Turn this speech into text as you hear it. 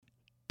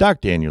Doc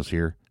Daniels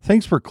here.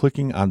 Thanks for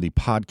clicking on the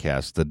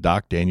podcast, The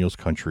Doc Daniels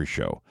Country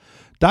Show.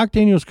 Doc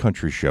Daniels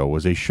Country Show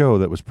was a show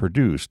that was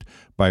produced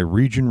by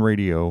Region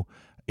Radio,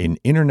 an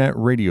internet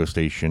radio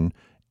station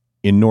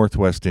in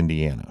Northwest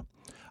Indiana.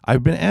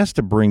 I've been asked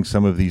to bring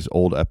some of these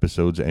old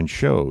episodes and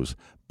shows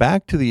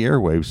back to the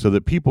airwaves so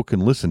that people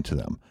can listen to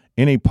them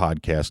in a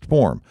podcast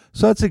form.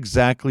 So that's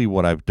exactly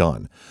what I've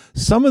done.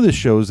 Some of the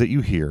shows that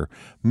you hear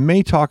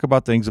may talk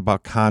about things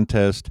about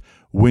contest,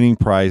 winning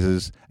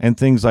prizes, and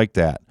things like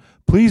that.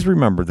 Please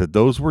remember that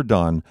those were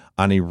done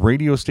on a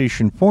radio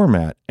station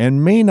format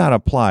and may not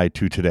apply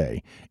to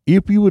today.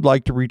 If you would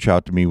like to reach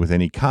out to me with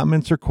any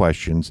comments or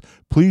questions,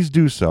 please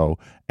do so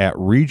at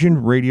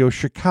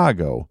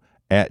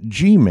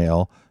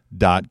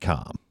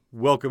regionradiochicago@gmail.com.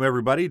 Welcome,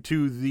 everybody,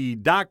 to the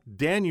Doc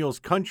Daniels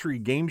Country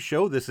Game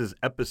Show. This is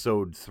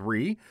episode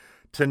 3.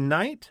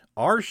 Tonight,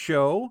 our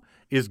show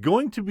is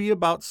going to be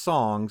about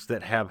songs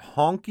that have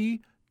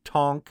honky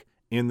tonk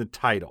in the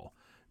title.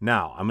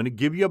 Now, I'm going to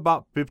give you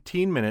about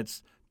 15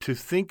 minutes to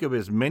think of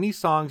as many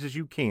songs as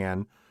you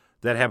can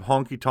that have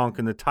honky tonk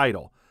in the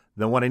title.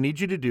 Then what I need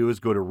you to do is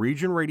go to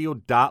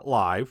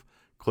regionradio.live,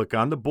 click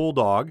on the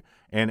bulldog,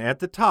 and at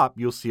the top,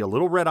 you'll see a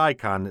little red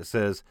icon that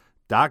says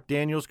Doc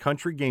Daniels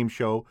Country Game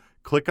Show.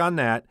 Click on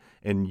that,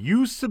 and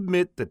you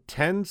submit the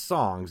 10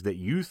 songs that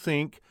you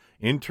think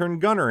Intern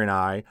Gunner and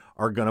I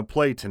are going to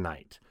play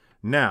tonight.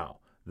 Now,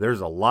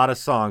 there's a lot of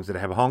songs that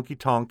have honky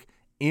tonk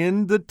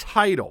in the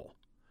title.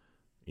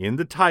 In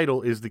the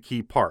title is the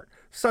key part,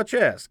 such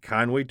as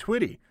Conway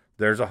Twitty,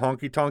 There's a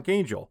Honky Tonk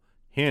Angel.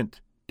 Hint,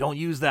 don't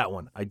use that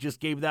one. I just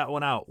gave that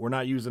one out. We're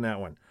not using that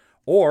one.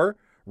 Or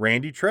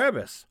Randy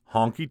Travis,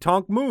 Honky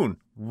Tonk Moon.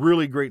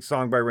 Really great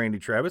song by Randy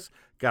Travis.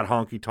 Got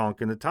honky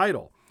tonk in the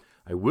title.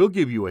 I will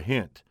give you a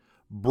hint.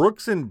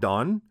 Brooks and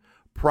Dunn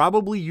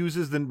probably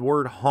uses the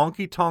word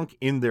honky tonk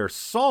in their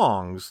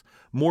songs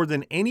more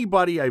than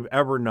anybody I've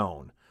ever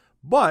known.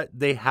 But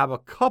they have a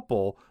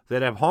couple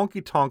that have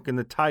honky tonk in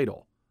the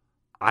title.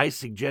 I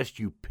suggest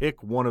you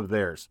pick one of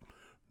theirs.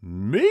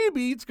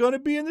 Maybe it's going to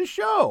be in the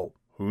show.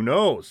 Who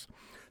knows?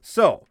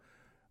 So,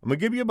 I'm going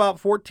to give you about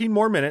 14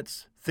 more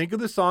minutes. Think of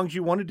the songs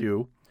you want to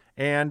do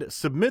and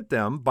submit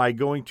them by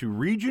going to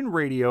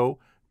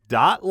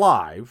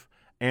regionradio.live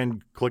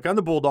and click on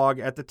the bulldog.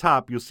 At the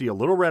top, you'll see a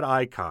little red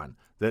icon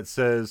that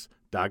says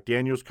Doc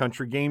Daniels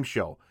Country Game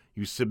Show.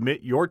 You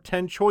submit your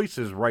 10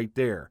 choices right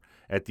there.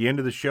 At the end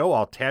of the show,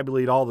 I'll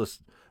tabulate all the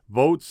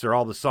votes or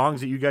all the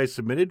songs that you guys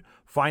submitted,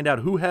 find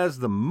out who has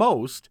the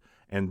most,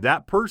 and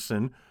that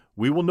person,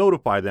 we will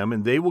notify them,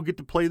 and they will get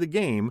to play the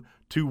game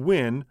to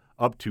win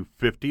up to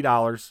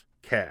 $50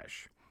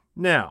 cash.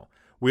 Now,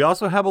 we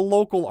also have a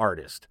local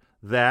artist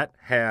that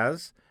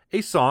has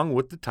a song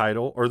with the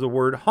title or the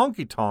word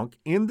honky tonk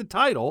in the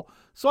title,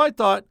 so I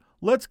thought,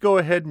 let's go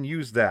ahead and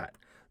use that.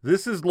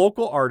 This is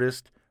local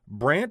artist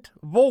Brant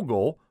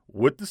Vogel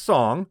with the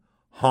song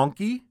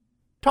Honky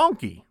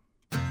Tonky.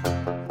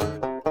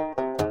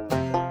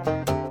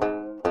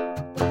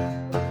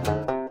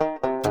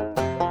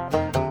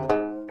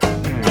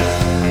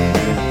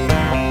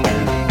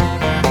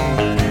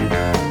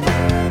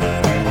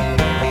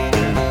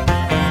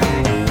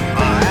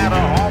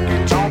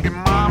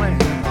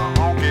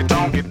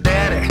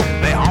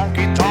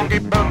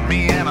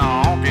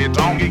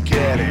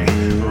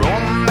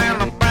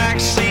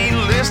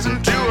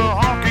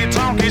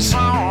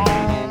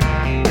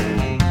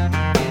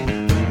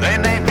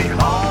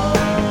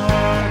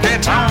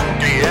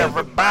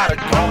 Everybody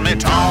call me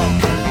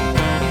Tonk.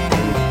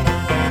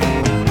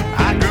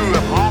 I grew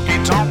up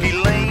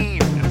honky-tonky lane,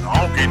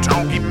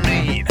 honky-tonky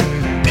mean,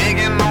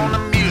 digging on the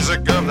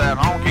music of that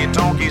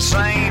honky-tonky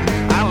scene.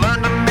 I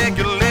learned to make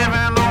a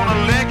living on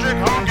electric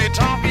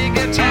honky-tonky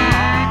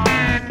guitar,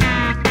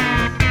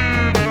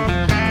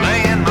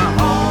 playing my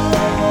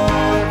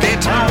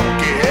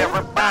honky-tonky.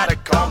 Everybody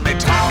call me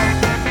Tonk.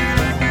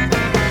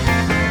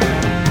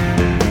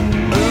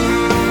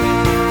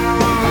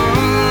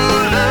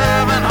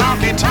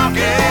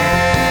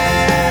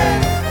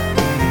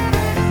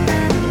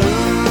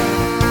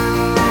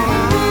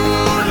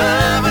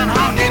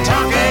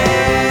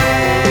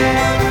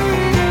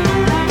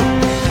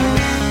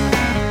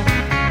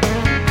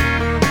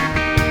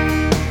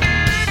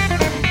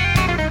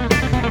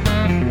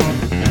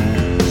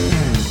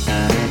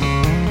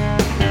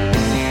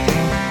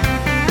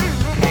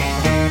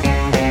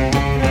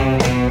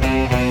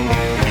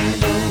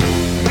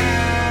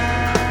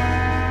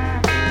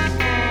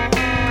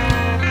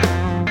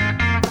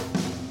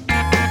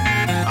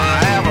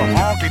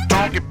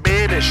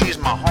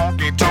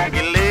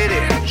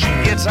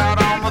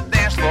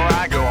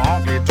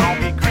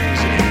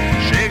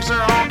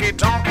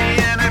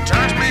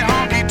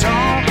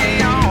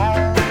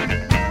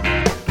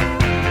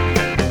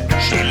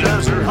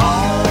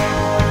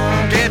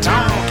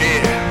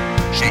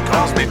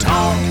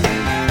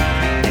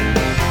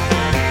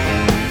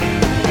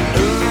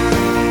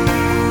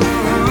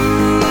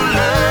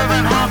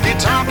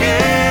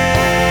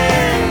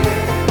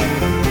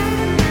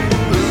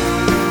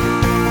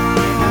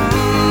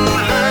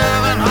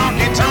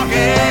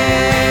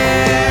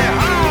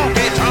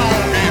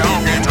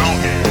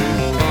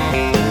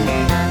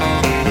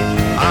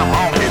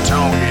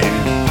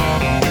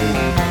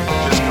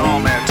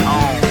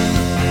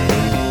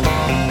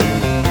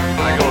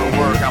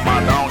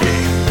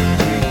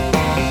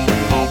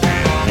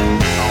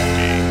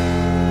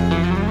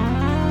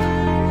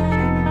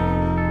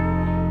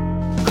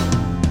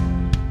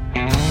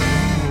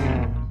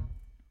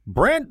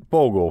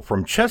 Bogle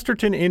from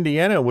Chesterton,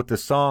 Indiana, with the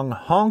song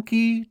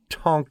Honky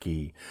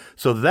Tonky.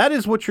 So that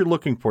is what you're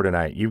looking for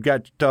tonight. You've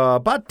got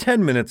about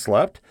 10 minutes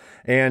left,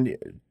 and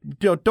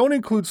don't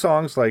include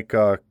songs like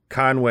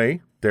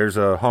Conway, There's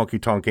a Honky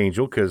Tonk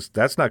Angel, because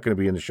that's not going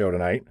to be in the show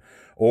tonight,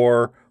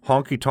 or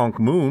Honky Tonk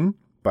Moon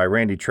by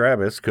Randy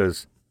Travis,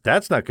 because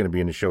that's not going to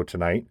be in the show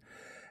tonight.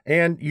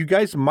 And you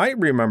guys might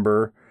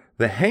remember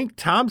the Hank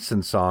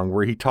Thompson song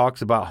where he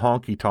talks about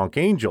honky tonk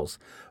angels.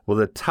 Well,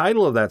 the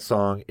title of that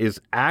song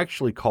is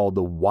actually called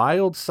The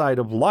Wild Side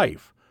of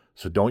Life.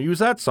 So don't use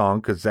that song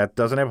because that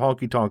doesn't have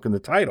honky tonk in the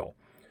title.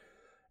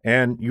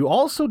 And you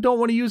also don't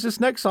want to use this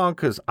next song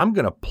because I'm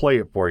going to play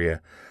it for you.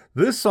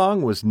 This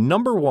song was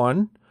number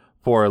 1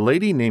 for a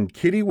lady named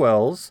Kitty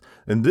Wells,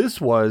 and this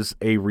was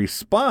a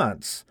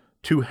response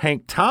to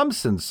Hank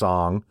Thompson's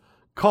song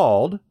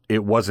called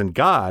It Wasn't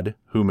God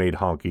Who Made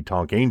Honky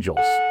Tonk Angels.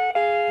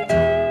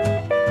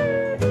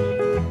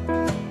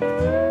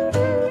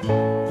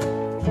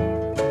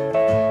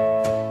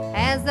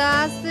 As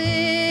I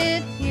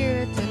sit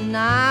here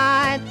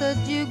tonight, the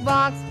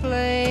jukebox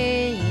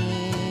playing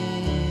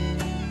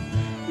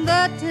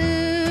the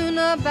tune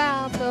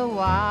about the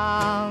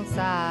wild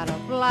side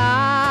of life.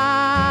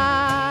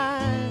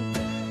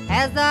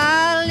 As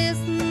I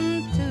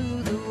listen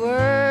to the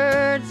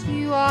words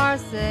you are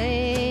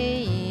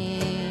saying,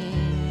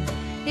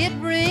 it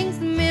brings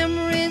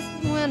memories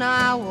when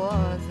I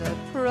was a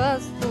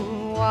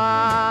trustful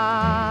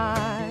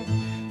wife.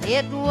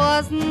 It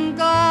wasn't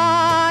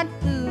God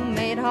who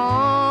made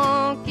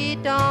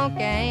honky-tonk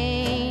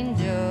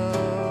angels,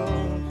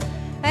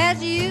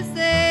 as you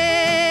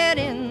said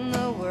in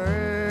the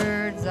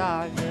words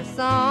of your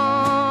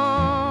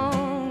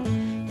song.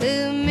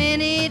 Too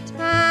many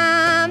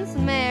times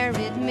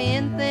married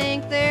men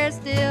think they're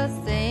still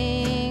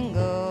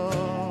single.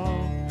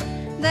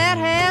 That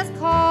has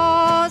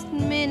caused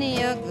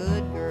many a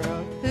good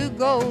girl to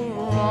go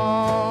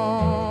wrong.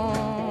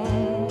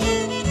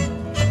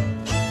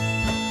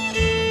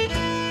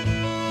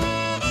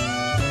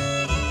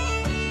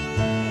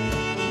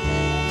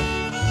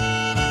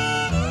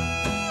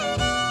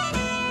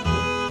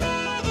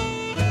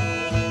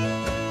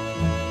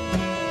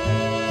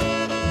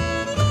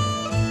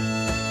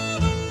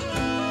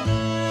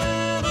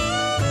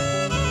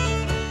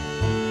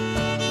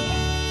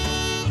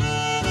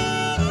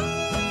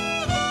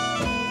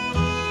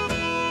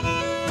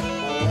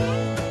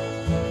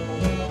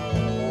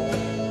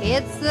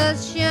 It's a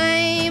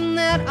shame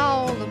that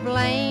all the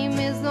blame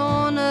is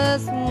on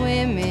us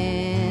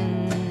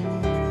women.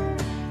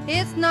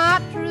 It's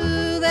not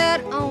true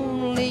that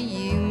only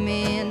you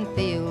men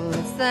feel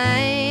the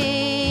same.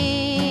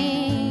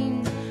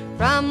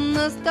 From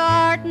the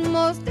start,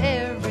 most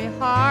every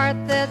heart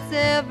that's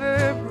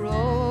ever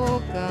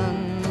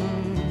broken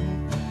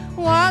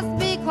was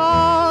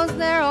because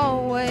there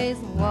always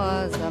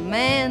was a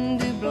man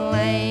to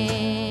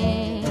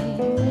blame.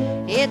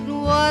 It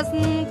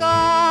wasn't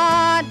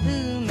God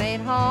who made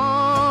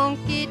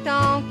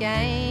honky-tonk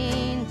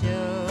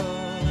angels,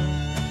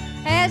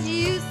 as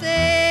you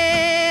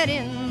said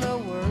in the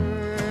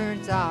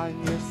words of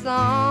your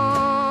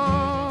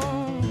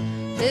song.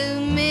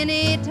 Too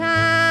many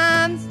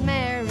times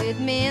married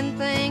men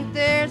think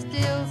they're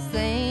still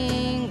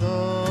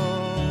single.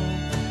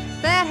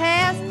 That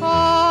has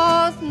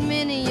caused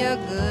many a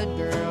good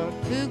girl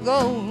to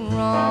go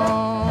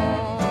wrong.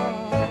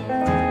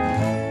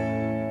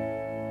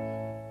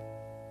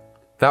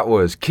 That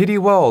was Kitty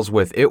Wells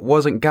with It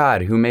Wasn't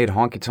God Who Made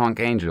Honky Tonk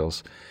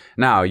Angels.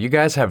 Now, you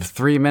guys have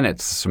 3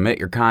 minutes to submit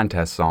your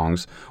contest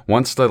songs.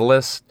 Once the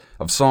list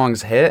of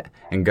songs hit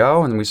and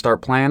go and we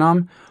start playing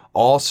them,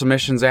 all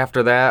submissions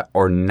after that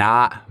are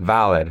not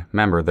valid.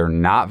 Remember, they're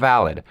not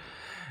valid.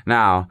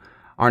 Now,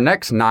 our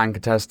next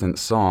non-contestant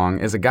song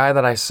is a guy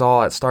that I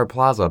saw at Star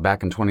Plaza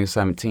back in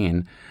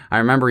 2017. I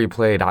remember he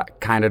played I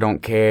Kinda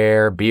Don't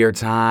Care, Beer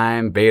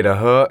Time, Beta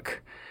Hook.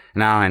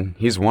 Now, and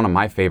he's one of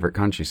my favorite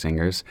country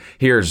singers.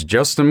 Here's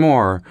Justin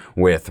Moore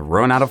with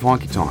Run Out of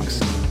Honky Tonks.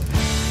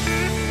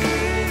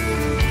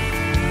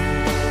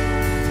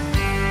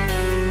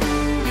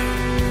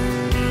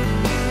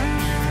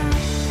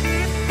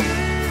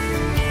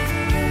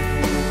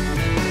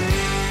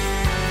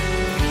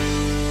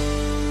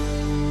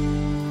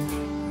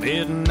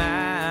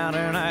 Midnight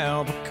in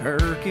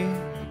Albuquerque,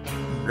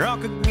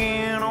 drunk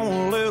again on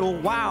a little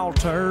wild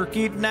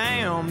turkey.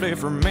 Damned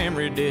if her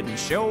memory didn't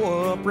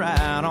show up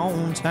right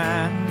on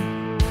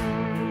time.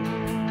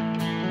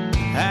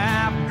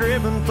 I've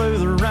driven through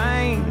the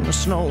rain, the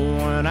snow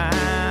and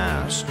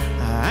ice.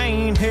 I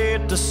ain't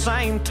hit the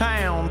same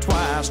town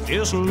twice,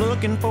 just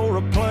looking for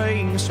a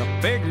place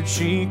I figured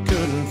she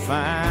couldn't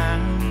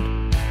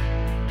find.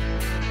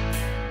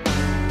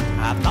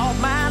 I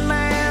thought by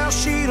now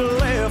she'd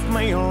left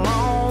me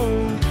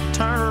alone,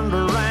 turned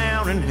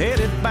around and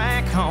headed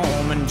back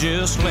home and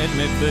just let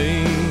me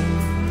be.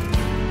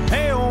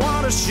 Hell,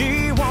 what does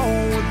she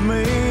want with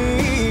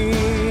me?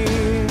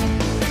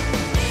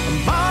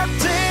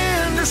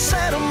 Bartender,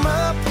 set 'em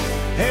up.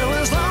 Hell,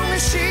 as long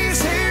as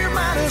she's here,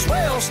 might as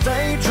well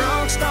stay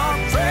drunk, start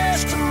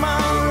fresh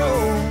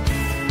tomorrow.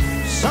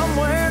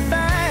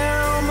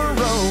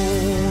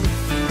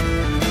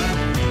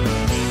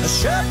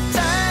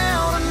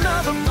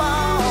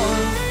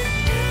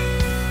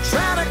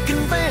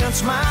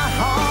 convince my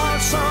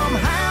heart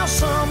somehow,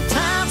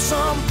 sometime,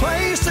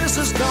 someplace this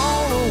is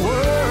gonna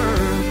work.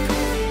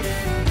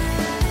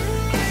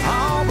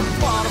 Oh, but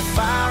what if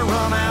I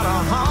run out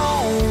of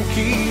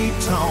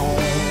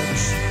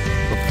honky-tonks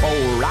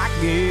before I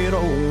get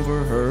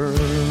over her?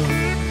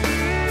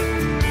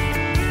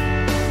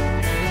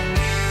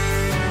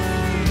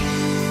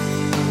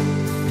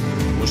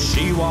 Well,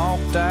 she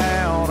walked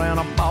out and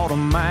I bought a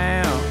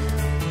map,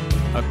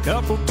 a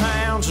couple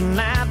towns, and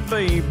I'd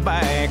be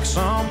back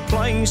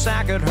someplace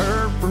I could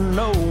hurt where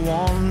no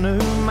one knew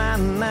my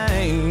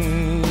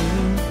name.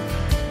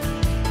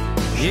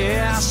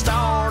 Yeah, I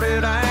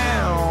started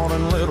out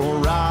in Little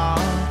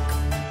Rock.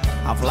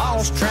 I've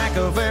lost track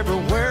of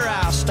everywhere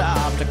I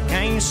stopped. I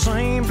can't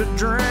seem to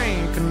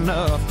drink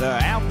enough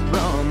to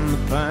outrun the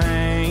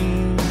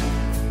pain.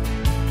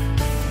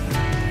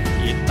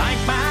 You'd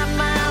think by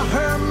now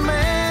her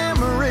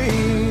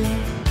memory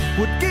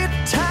would get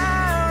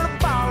tired of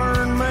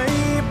bothering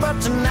me,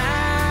 but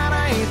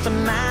tonight ain't the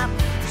night.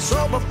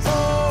 So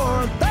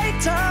before they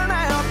turn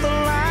out the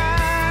lights,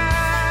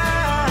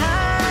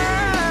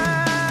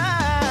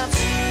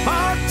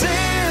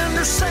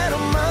 bartender set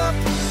 'em up.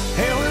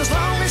 Hell, as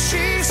long as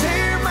she's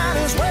here, might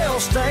as well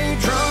stay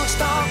drunk.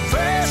 Start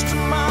fresh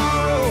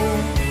tomorrow,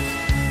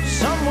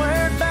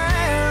 somewhere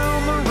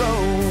down the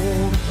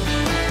road.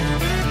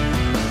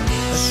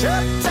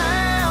 Shut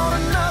down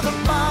another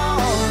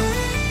bar,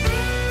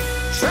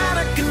 try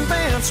to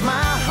convince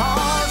my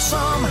heart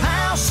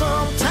somehow,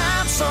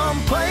 sometime,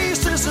 someplace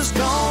this is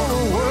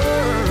gonna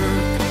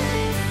work.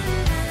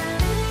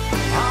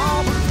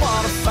 Oh, but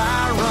what if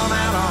I run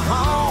out of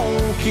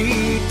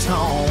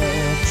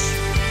honky-tonks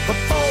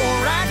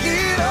before I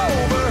get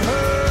over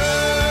her?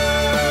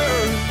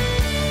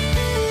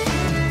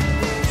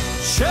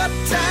 Shut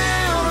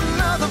down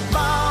another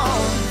bar,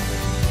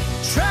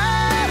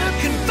 try to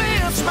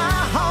convince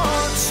my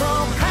heart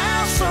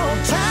somehow,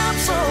 sometime,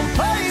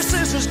 someplace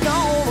this is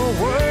gonna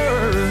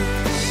work.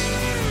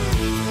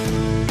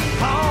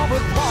 Oh,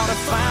 but what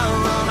if I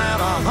run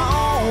out of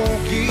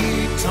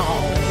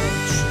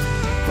honky-tonks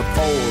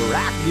before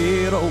I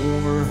get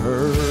over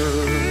her?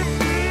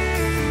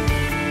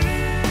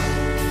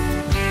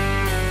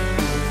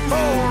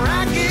 Before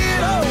I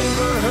get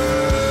over her.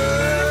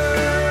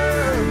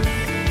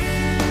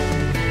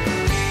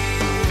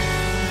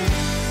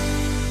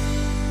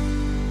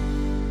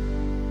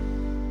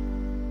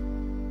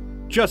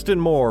 Justin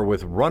Moore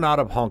with Run Out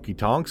of Honky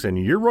Tonks, and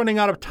you're running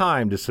out of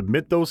time to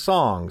submit those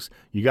songs.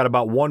 You got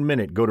about 1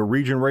 minute. Go to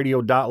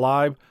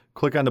regionradio.live,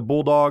 click on the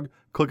bulldog,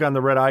 click on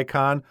the red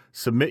icon,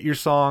 submit your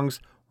songs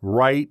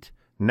right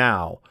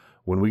now.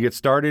 When we get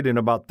started in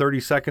about 30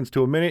 seconds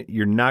to a minute,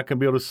 you're not going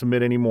to be able to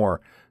submit anymore.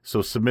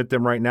 So submit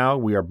them right now.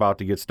 We are about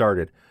to get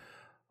started.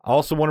 I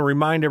also want to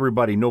remind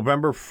everybody,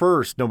 November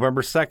 1st,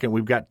 November 2nd,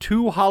 we've got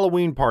 2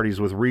 Halloween parties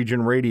with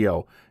Region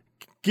Radio.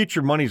 Get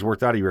your money's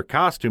worth out of your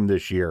costume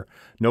this year.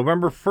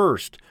 November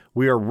 1st,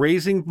 we are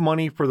raising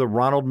money for the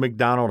Ronald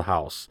McDonald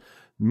House.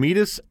 Meet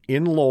us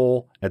in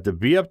Lowell at the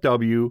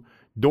VFW.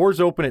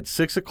 Doors open at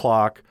 6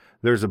 o'clock.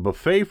 There's a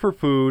buffet for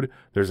food.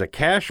 There's a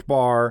cash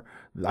bar.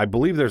 I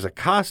believe there's a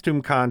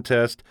costume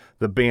contest.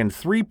 The band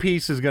 3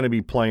 Piece is going to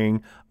be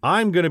playing.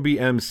 I'm going to be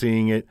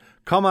emceeing it.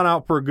 Come on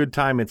out for a good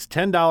time. It's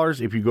 $10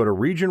 if you go to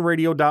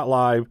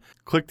regionradio.live,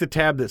 click the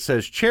tab that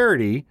says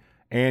charity,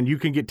 and you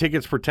can get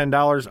tickets for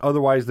 $10.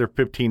 Otherwise, they're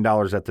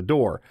 $15 at the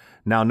door.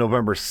 Now,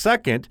 November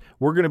 2nd,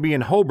 we're going to be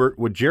in Hobart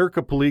with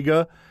Jerica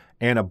Paliga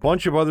and a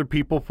bunch of other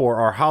people for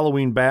our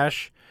Halloween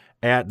bash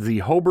at the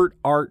Hobart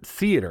Art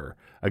Theater.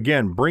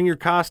 Again, bring your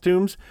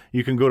costumes.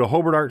 You can go to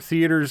Hobart Art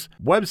Theater's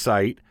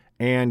website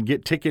and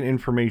get ticket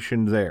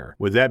information there.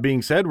 With that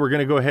being said, we're going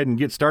to go ahead and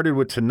get started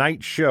with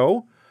tonight's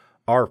show.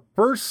 Our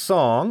first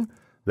song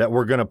that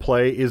we're going to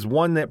play is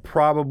one that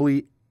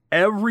probably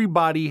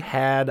everybody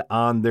had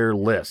on their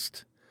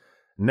list.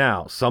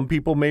 Now, some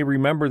people may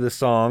remember the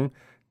song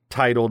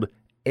titled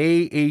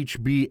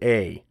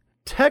AHBA.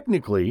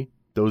 Technically,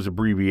 those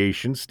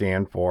abbreviations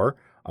stand for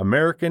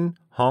American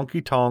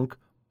Honky Tonk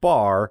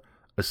Bar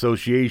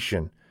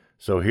Association.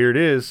 So here it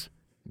is,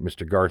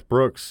 Mr. Garth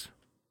Brooks.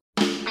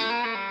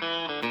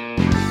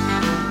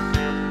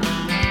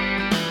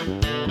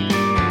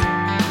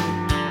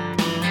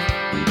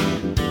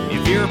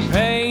 If your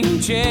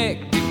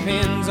paycheck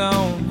depends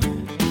on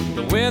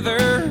the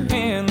weather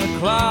and the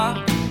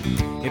clock,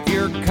 if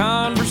your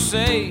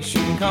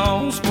conversation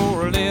calls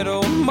for a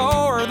little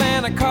more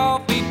than a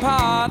coffee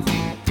pot,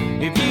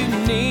 if you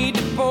need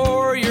to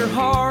pour your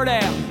heart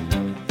out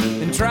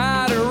and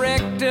try to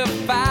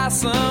rectify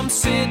some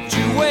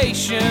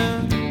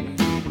situation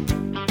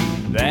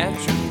that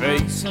you're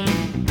facing,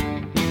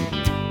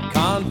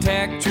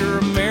 contact your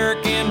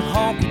American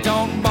Honky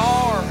Tonk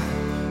Bar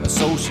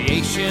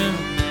Association.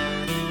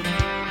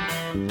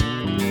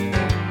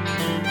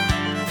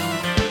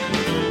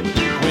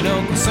 When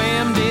Uncle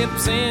Sam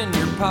dips in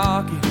your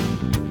pocket,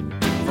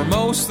 for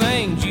most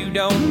things you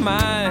don't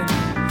mind,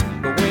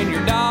 but when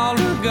your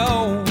dollar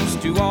goes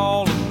to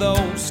all of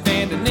those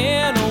standing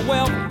in a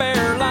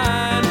welfare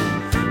line,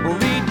 well,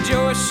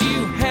 rejoice,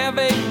 you have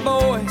a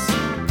voice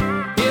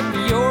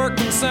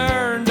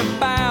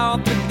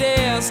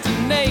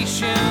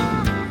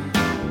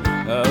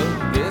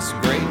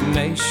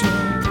abbreviation.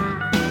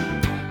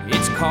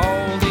 It's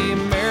called the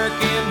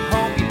American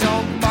Honky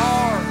Tonk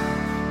Bar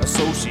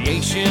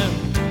Association.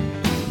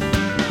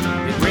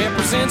 It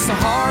represents the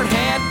hard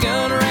hat,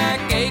 gun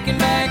rack, aching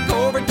back,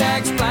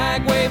 overtaxed,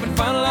 flag waving,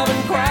 fun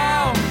loving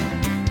crowd.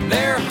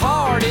 Their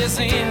heart is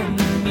in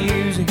the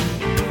music,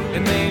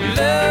 and they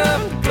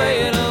love to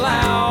play it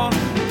loud.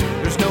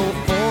 There's no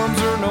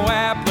forms or no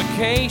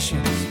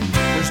applications.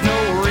 There's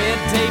no red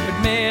tape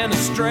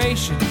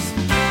administrations.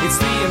 It's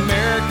the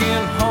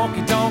American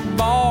Honky Tonk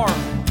Bar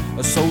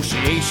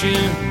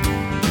Association.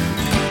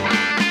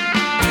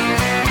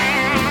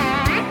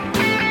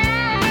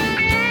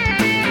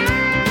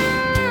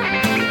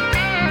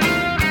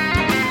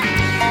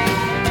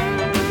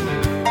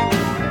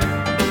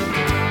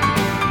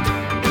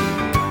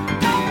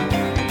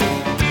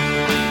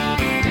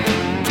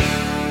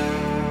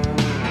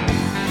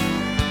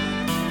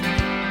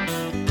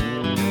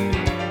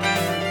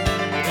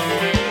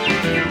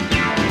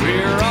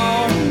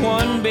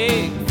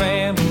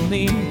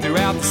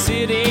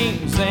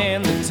 Cities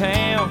and the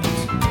towns,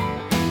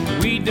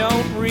 we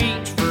don't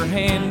reach for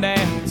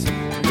handouts,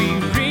 we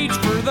reach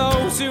for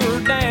those who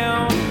are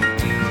down.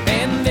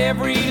 And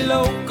every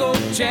local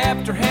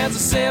chapter has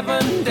a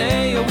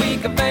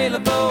 7-day-a-week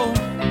available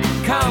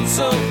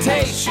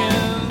consultation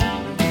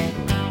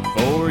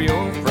for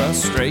your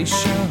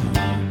frustration.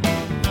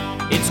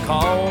 It's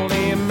called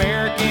the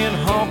American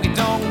Honky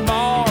Tonk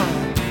Bar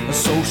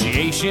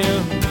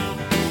Association.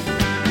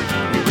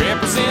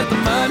 Represent the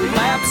mud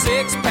flap,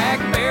 six-pack,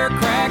 bear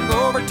crack,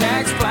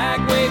 overtaxed,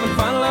 flag-waving,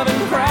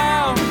 fun-loving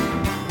crowd,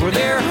 where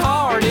their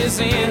heart is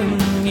in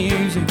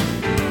music,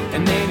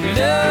 and they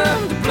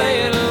love to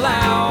play it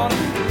loud.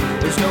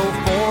 There's no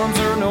forms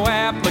or no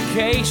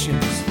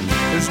applications.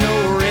 There's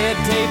no red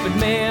tape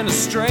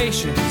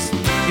administrations.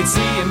 It's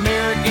the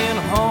American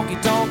Honky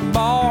Tonk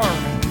Bar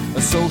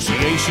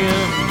Association.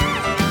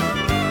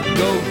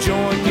 Go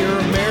join your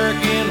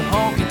American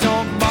Honky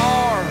Tonk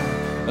Bar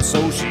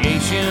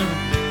Association.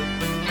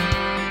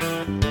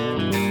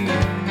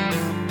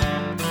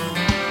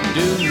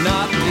 Do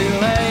not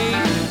delay.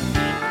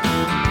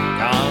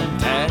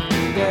 Contact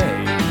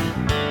today.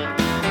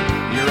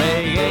 Your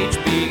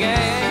AHBA.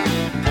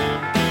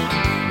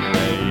 Your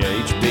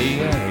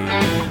AHBA.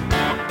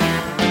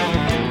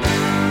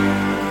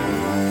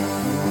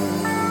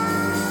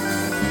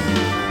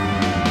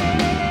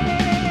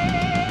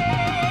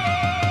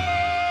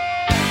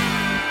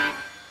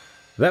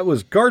 That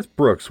was Garth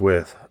Brooks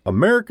with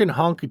American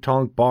Honky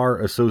Tonk Bar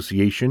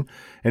Association.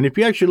 And if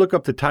you actually look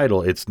up the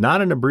title, it's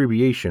not an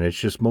abbreviation. It's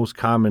just most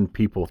common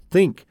people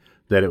think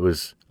that it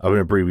was an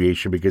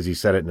abbreviation because he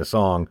said it in the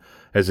song.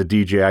 As a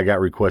DJ, I got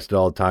requested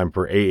all the time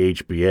for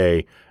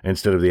AHBA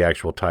instead of the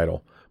actual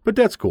title. But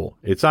that's cool.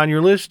 It's on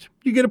your list.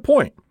 You get a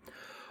point.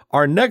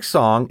 Our next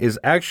song is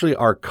actually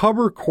our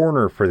cover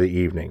corner for the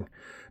evening.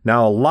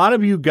 Now, a lot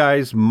of you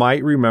guys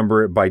might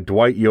remember it by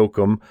Dwight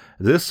Yoakam.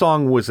 This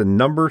song was a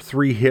number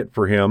 3 hit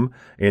for him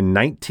in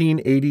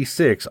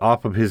 1986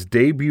 off of his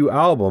debut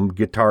album,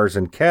 Guitars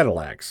and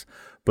Cadillacs.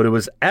 But it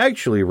was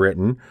actually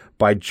written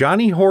by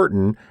Johnny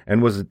Horton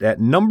and was at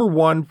number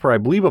 1 for, I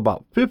believe,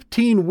 about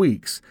 15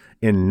 weeks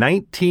in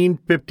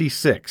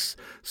 1956.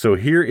 So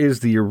here is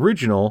the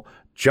original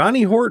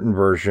Johnny Horton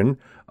version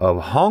of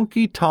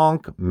Honky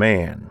Tonk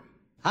Man.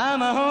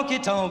 I'm a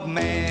honky tonk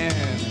man,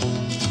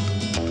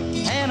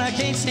 and I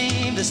can't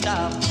seem to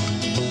stop.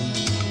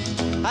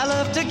 I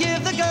love to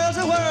give the girls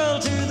a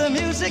whirl to the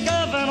music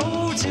of an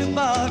old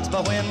jukebox,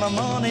 but when my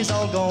money's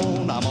all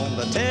gone, I'm on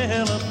the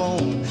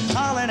telephone,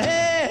 hollering,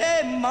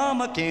 hey, hey,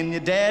 mama, can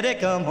your daddy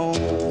come home?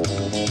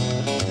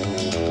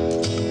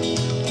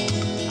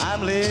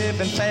 I'm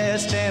living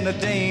fast and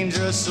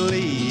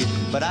dangerously,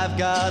 but I've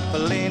got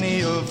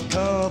plenty of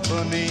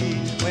company.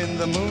 When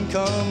the moon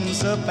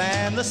comes up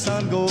and the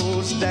sun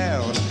goes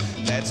down,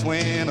 that's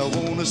when I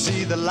wanna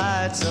see the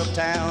lights of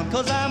town.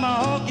 'Cause I'm a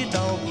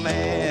honky-tonk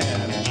man,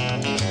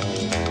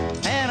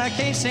 and I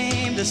can't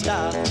seem to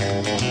stop.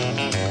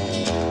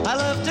 I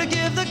love to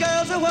give the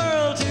girls a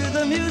whirl to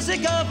the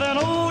music of an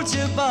old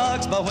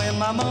jukebox, but when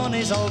my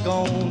money's all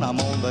gone, I'm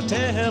on the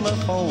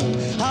telephone,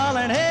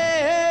 hollering,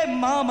 hey, hey,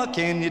 mama,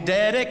 can your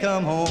daddy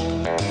come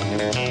home?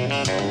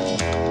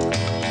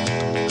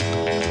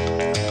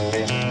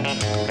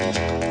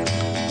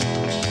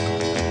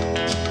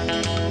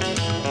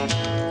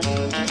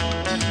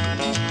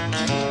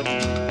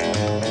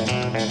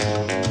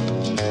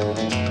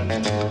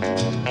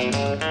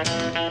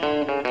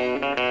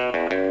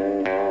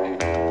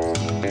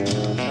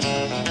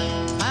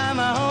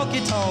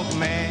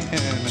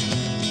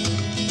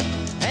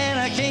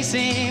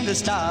 Seem to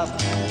stop.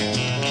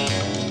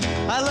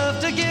 I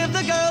love to give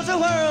the girls a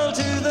whirl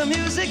to the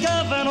music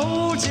of an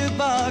old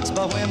jukebox,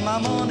 but when my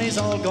money's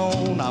all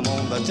gone, I'm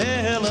on the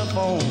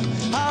telephone,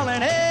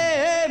 hollering,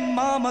 hey, hey,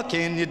 mama,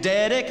 can your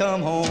daddy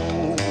come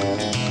home?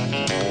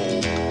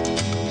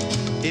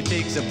 It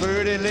takes a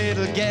pretty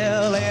little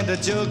gal and a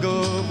jug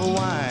of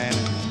wine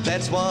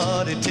That's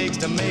what it takes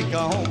to make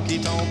a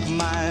honky-tonk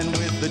mind.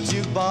 With the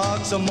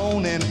jukebox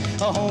a-moaning,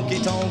 a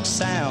honky-tonk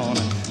sound.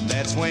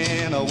 That's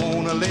when I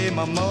wanna lay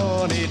my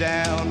money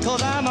down,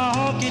 'cause I'm a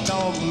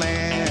honky-tonk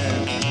man,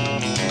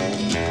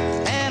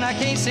 and I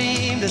can't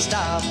seem to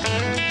stop.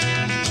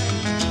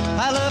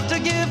 I love to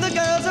give the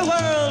girls a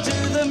whirl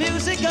to the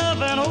music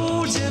of an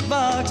old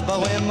jukebox, but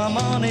when my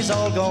money's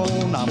all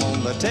gone, I'm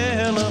on the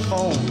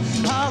telephone,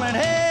 hollering,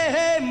 hey,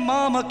 hey,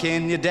 mama,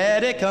 can your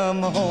daddy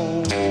come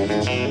home?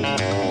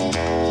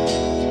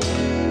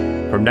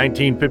 From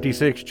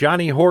 1956,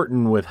 Johnny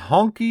Horton with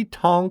Honky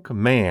Tonk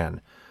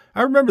Man.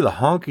 I remember the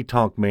Honky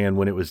Tonk Man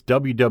when it was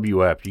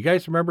WWF. You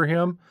guys remember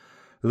him?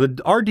 The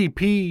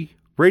RDP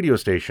radio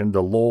station,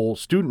 the Lowell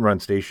student-run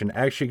station,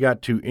 actually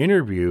got to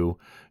interview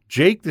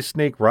Jake the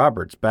Snake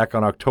Roberts back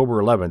on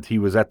October 11th. He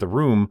was at the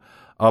Room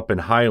up in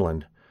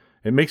Highland.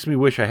 It makes me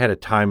wish I had a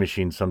time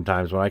machine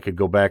sometimes when I could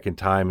go back in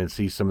time and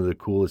see some of the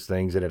coolest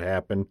things that had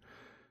happened.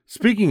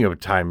 Speaking of a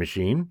time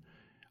machine,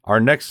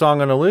 our next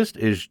song on the list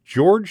is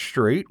George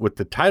Strait with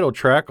the title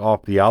track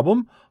off the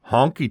album,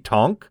 Honky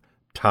Tonk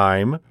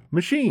Time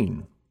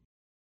Machine.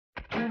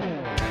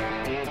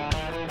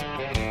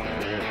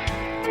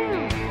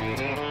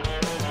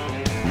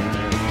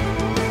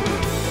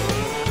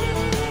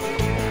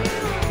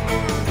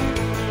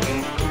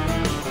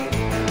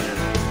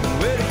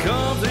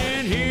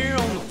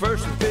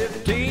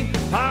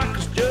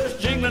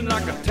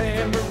 Like a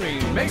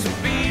tambourine, makes a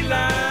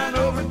beeline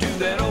over to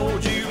that old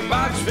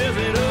jukebox, fills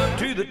it up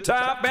to the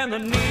top, and the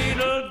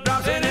needle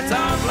drops, and it's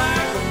on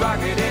like a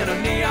rocket in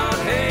a neon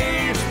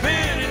haze,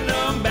 spinning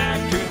them back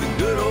to the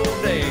good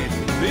old days.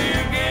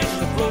 Beer gets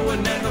to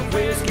flowing and the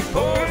whiskey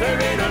pours. There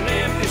ain't an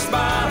empty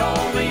spot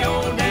on the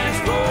old dance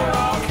floor.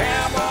 All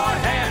cowboy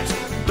hats,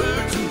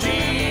 boots and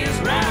jeans,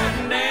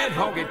 riding that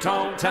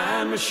honky-tonk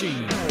time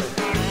machine.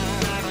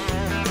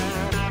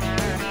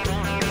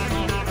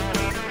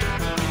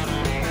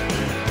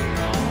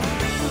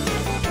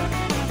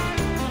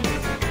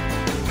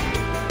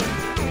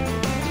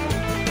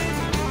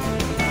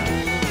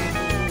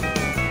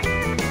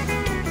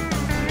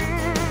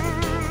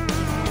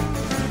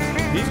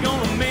 He's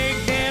gonna make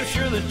damn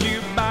sure the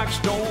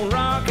jukebox don't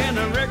rock, and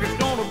the record's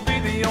gonna be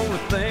the only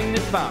thing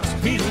that pops.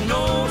 He's an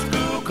old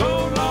school,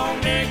 cold,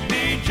 long neck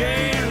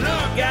DJ.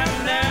 Look out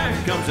now,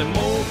 here comes them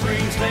old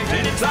green snakes,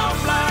 and it's off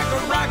like a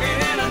rocket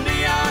in a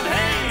neon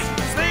haze,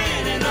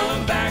 spinning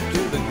them back to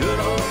the good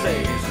old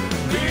days.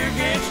 Beer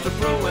gets to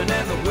flowing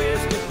and the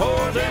whiskey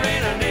pours. There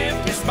ain't an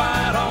empty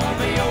spot on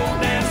the old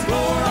dance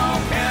floor.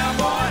 All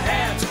cowboy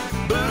hats,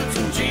 boots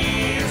and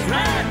jeans,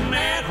 riding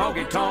that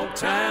honky-tonk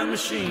time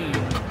machine.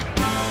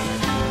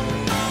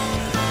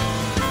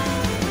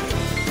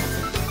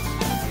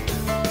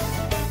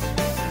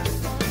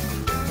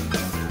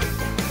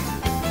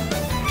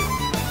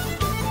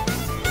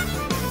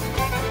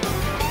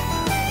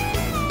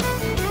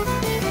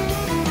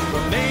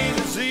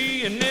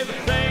 And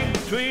everything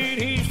between,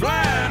 he's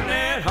flying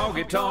that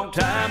honky-tonk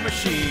time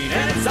machine,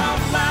 and it's off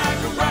like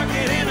a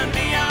rocket in a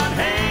neon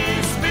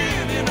haze,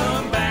 spinning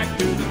them back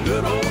to the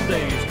good old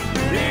days.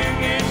 Beer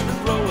gets to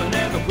flowing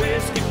and the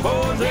whiskey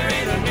pours. There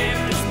ain't an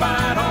empty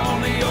spot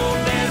on the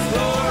old dance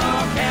floor.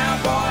 All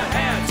cowboy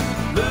hats,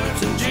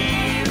 boots and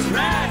jeans,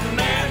 riding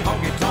that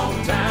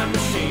honky-tonk time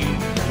machine.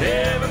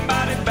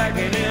 Everybody back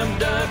in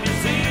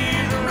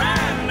MWC's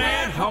riding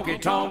that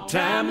honky-tonk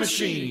time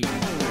machine.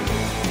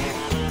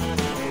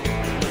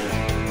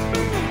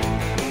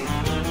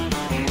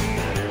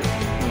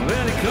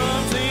 Well, he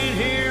comes in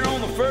here on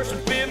the 1st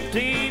and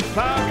 15th,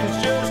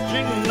 pockets just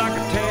jingling like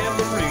a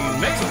tambourine,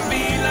 makes a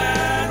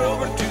beeline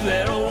over to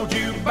that old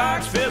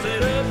jukebox, fills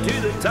it up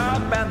to the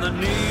top, and the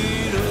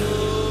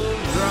needle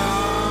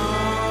drops.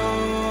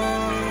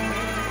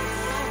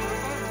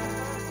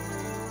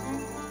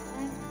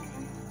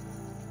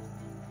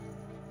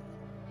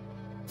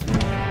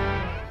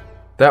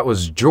 That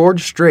was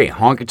George Strait,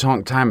 Honky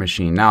Tonk Time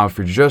Machine. Now, if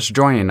you're just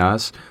joining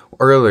us,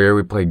 earlier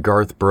we played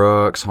Garth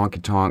Brooks,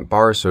 Honky Tonk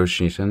Bar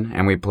Association,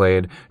 and we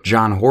played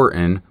John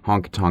Horton,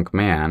 Honky Tonk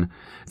Man.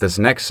 This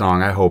next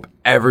song, I hope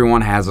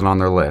everyone has it on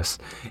their list.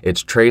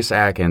 It's Trace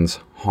Atkins,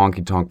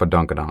 Honky Tonk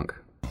Badunkadunk.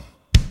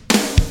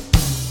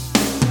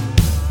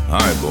 All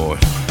right, boys.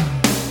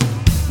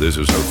 This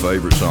is her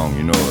favorite song,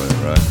 you know that,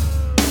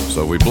 right?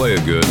 So we play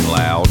it good and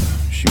loud.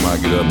 She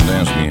might get up and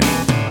dance again.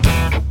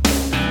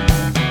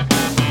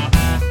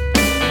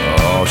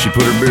 Oh, she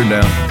put her beard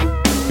down.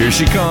 Here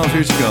she comes,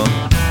 here she comes.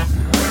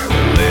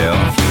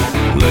 Left,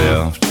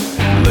 left,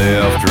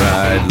 left,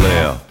 right,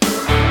 left.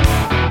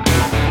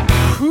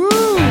 Woo.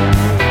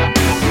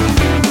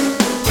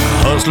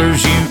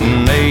 Hustlers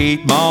shooting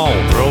 8-ball,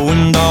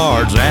 throwing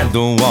darts at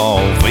the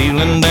wall,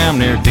 feeling damn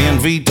near 10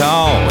 feet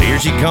tall. Here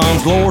she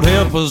comes, Lord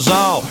help us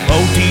all.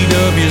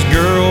 OTW's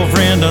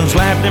girlfriend done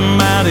slapped him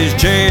out his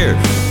chair.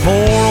 Poor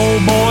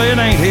old boy, it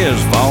ain't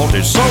his fault.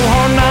 It's so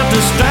hard not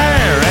to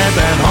stare at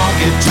that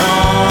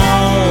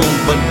honky-tonk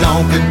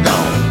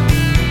badunkadunk.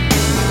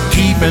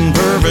 Keeping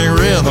perfect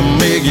rhythm,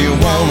 make you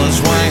wanna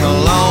swing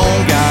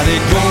along. Got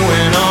it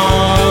going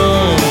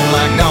on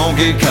like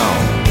Donkey Kong.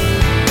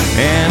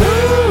 And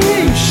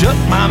ooh, shut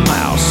my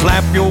mouth,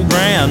 slap your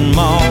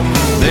grandma.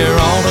 There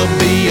ought to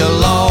be a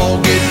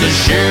law, get the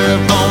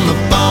sheriff on the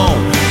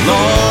phone.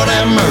 Lord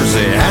have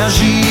mercy, how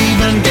she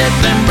even get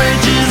them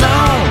bridges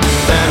on?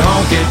 That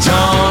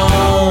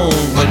honky-tonk,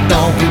 but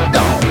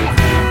donky-donk.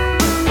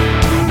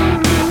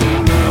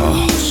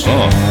 Oh,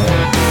 son.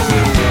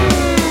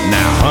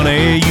 Now,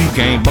 honey, you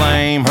can't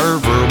blame her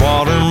for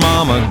what her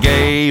mama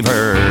gave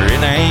her.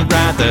 It ain't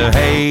right to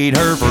hate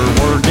her for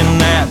working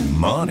that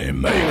money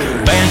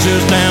maker. Band's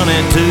just down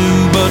at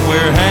 2, but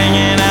we're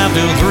hanging out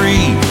till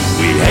 3.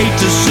 We'd hate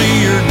to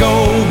see her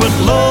go, but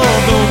love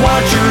to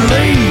watch her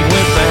leave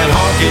with that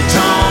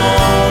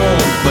honky-tonk,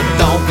 but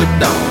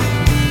donky-donk.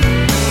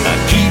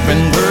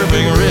 Keeping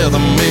perfect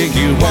rhythm make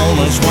you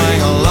wanna swing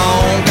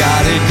along.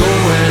 Got it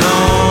going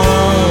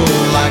on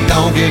like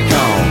Donkey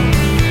Kong.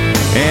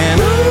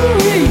 And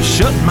ooh,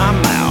 shut my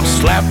mouth,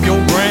 slap your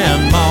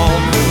grandma.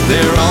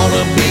 There ought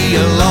to be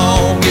a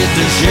law, get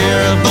the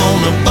sheriff on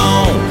the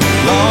phone.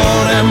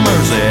 Lord have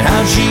mercy,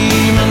 how'd she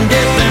even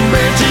get them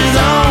britches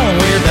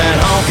on with that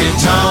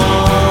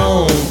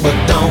honky-tonk, but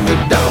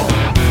donky-donk.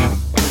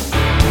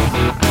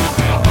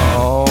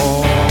 Oh,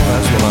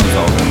 that's what I'm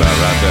talking about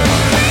right there.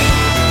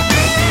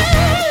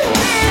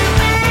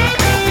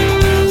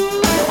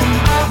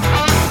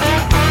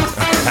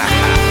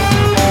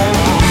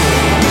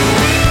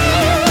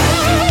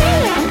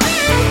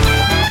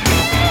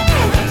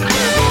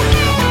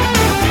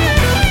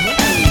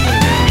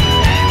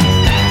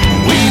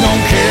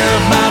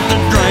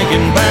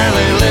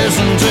 Barely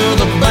listen to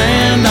the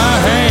band. Our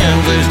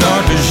hands, they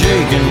start to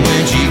shaking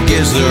when she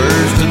gets the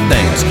urge to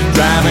dance,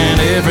 driving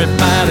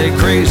everybody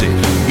crazy.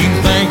 You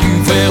think you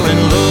fell in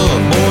love,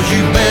 boys,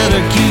 you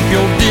better keep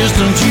your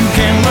distance. You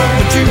can look,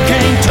 but you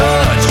can't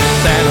touch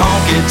that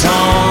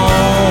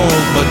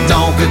honky-tonk, but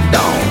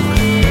donky-donk.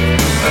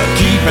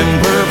 Keeping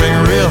perfect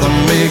rhythm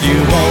make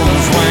you wanna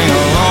swing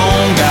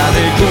along. Got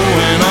it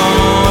going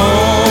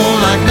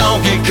on like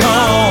Donkey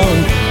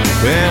Kong.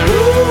 And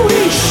ooh,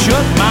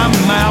 shut my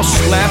mouth,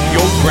 slap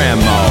your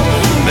grandma.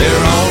 There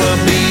ought to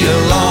be a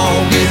law,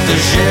 get the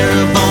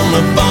sheriff on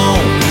the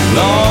phone.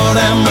 Lord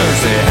have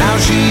mercy, how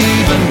she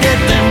even get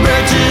them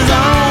britches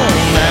on?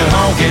 That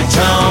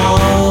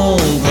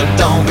honky-tonk, but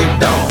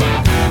donky-donk.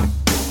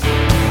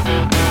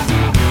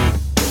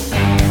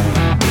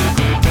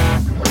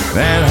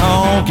 That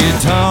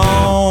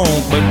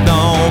honky-tonk, but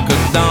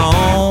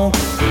donky-donk.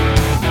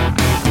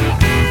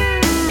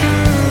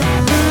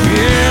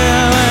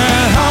 Yeah,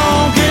 that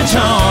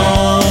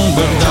honky-tonk,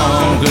 but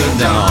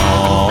donky-donk.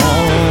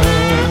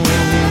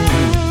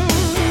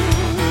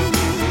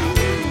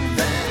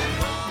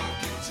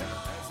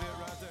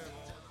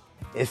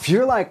 If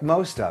you're like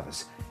most of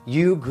us,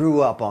 you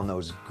grew up on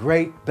those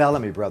great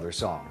Bellamy Brothers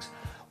songs.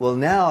 Well,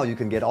 now you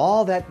can get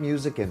all that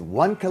music in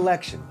one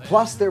collection,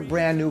 plus their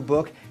brand new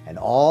book and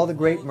all the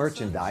great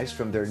merchandise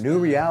from their new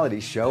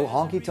reality show,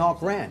 Honky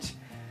Tonk Ranch.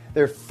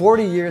 Their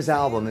 40 Years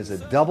album is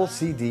a double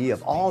CD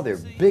of all their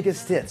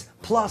biggest hits,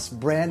 plus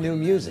brand new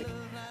music.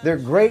 Their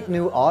great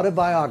new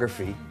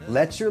autobiography,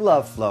 Let Your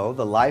Love Flow,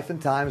 The Life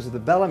and Times of the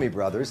Bellamy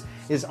Brothers,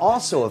 is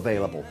also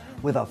available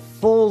with a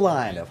full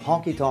line of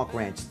Honky Tonk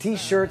Ranch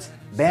t-shirts,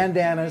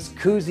 bandanas,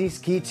 koozies,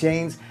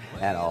 keychains,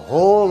 and a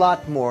whole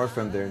lot more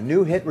from their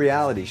new hit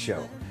reality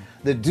show.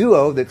 The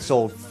duo that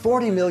sold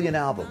 40 million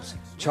albums,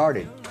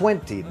 charted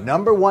 20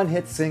 #1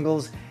 hit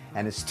singles,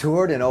 and has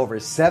toured in over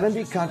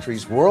 70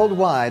 countries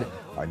worldwide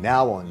are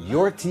now on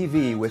your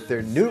TV with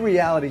their new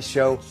reality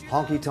show,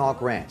 Honky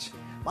Tonk Ranch.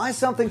 Buy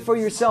something for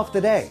yourself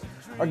today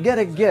or get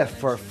a gift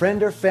for a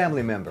friend or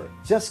family member.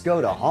 Just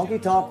go to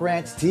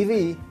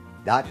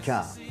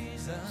honkytonkranchtv.com.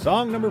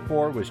 Song number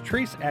 4 was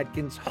Trace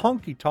Atkins'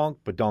 Honky Tonk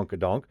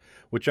Badonkadonk,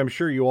 which I'm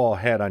sure you all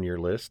had on your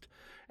list.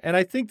 And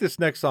I think this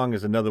next song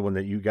is another one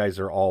that you guys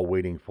are all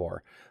waiting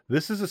for.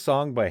 This is a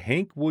song by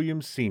Hank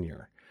Williams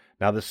Sr.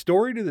 Now, the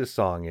story to this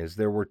song is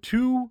there were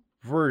 2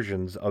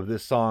 versions of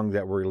this song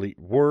that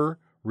were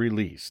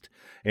released.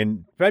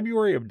 In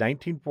February of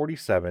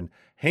 1947,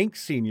 Hank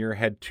Sr.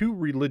 had 2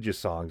 religious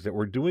songs that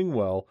were doing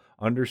well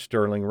under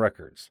Sterling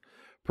Records.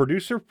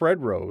 Producer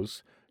Fred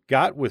Rose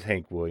got with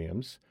Hank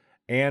Williams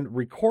and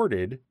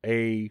recorded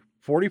a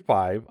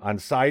 45 on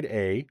side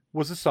A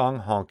was the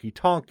song Honky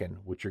Tonkin',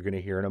 which you're going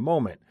to hear in a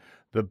moment.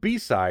 The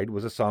B-side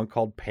was a song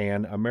called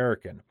Pan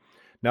American.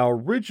 Now,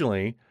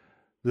 originally,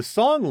 the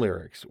song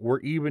lyrics were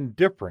even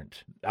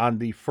different on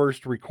the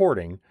first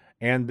recording,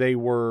 and they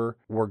were,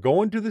 "We're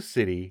going to the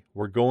city,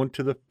 we're going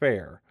to the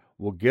fair,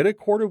 we'll get a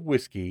quart of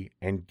whiskey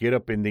and get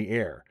up in the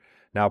air."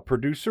 Now,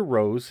 producer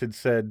Rose had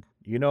said,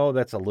 you know,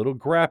 that's a little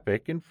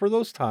graphic, and for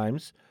those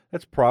times,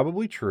 that's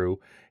probably true.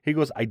 He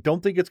goes, I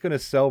don't think it's going to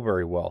sell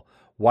very well.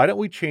 Why don't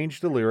we change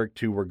the lyric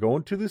to, "We're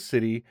going to the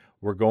city,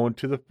 we're going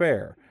to the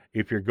fair.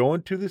 If you're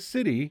going to the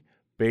city,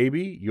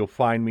 baby, you'll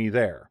find me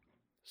there."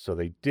 So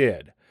they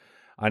did.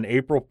 On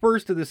April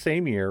 1st of the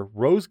same year,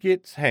 Rose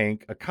gets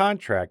Hank a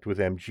contract with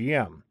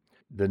MGM.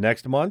 The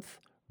next month,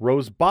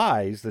 Rose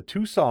buys the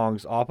 2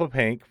 songs off of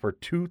Hank for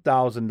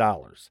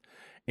 $2,000.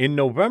 In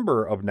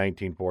November of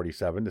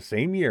 1947, the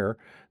same year,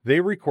 they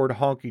record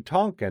Honky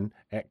Tonkin'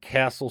 at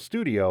Castle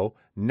Studio,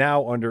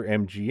 now under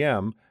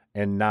MGM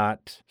and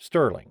not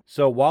Sterling.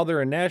 So while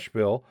they're in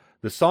Nashville,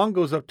 the song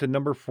goes up to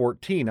number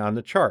 14 on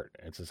the chart.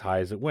 It's as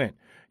high as it went.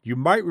 You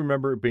might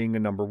remember it being a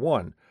number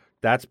 1.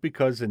 That's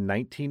because in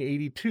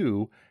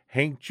 1982,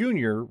 Hank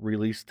Jr.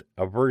 released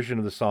a version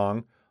of the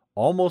song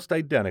almost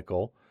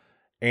identical,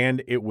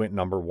 and it went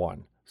number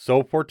 1.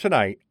 So for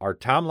tonight, our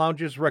Tom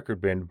Lounge's Record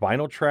Bin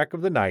vinyl track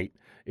of the night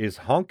is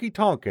Honky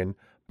Tonkin'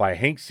 by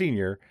Hank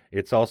Sr.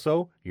 It's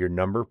also your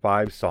number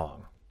 5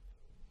 song.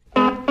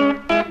 When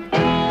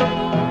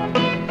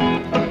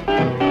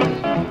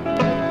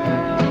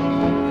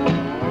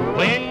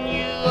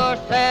you are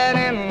sad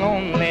and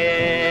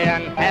lonely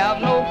and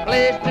have no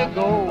place to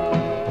go,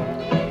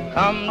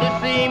 come to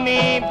see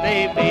me,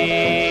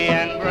 baby,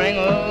 and bring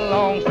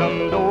along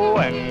some dough,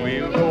 and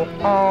we'll go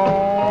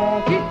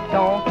honky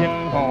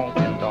tonkin',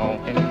 honky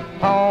tonkin',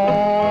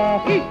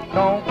 honky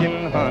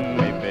tonkin',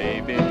 honey,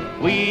 baby.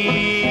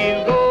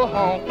 We'll go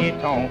honky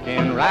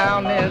tonkin'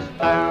 round this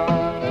town.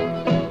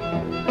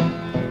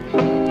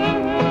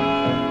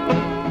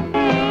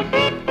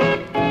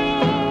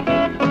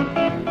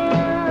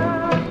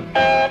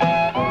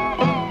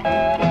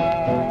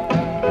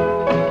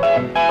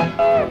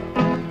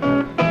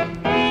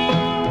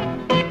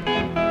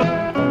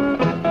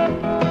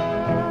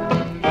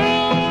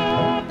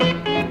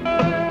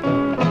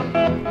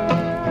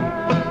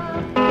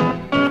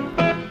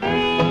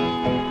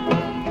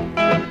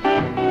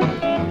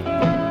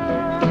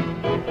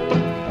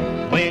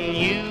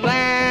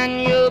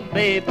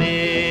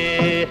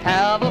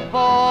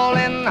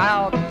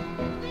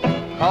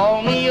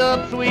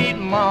 Sweet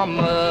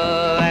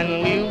mama,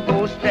 and we'll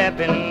go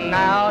stepping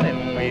out,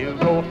 and we'll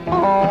go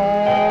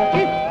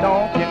honky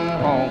tonkin',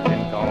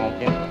 honky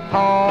tonkin',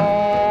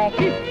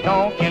 honky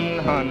tonkin',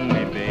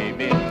 honey,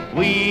 baby.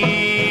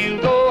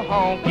 We'll go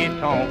honky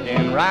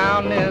tonkin'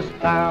 round this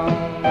town.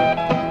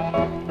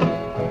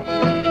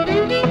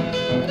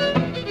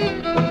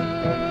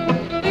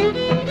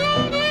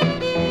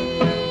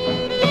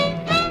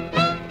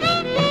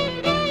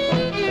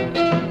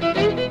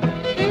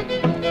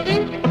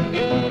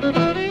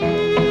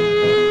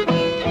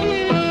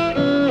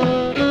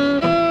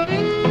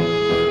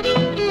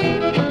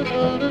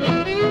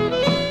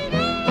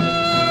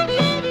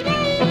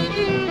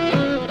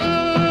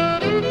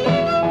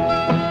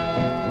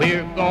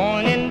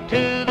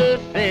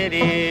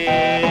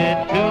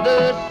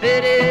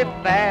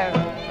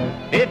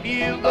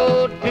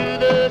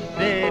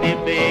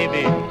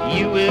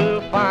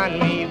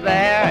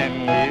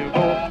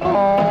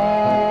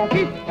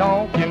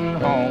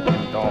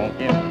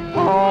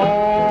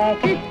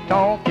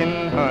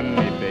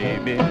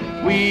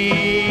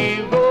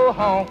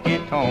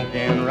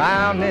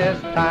 Round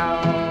this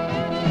town.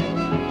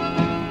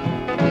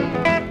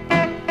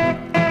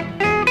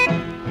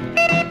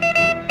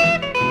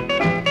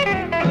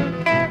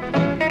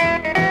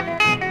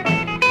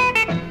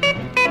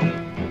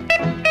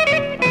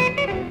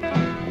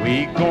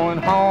 We going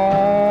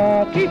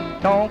honky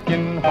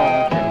tonkin',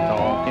 honky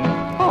tonkin',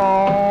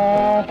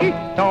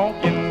 honky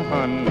tonkin',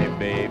 honey,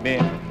 baby.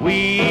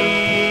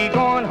 We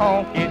going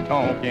honky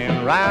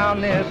tonkin'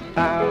 round this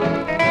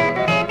town.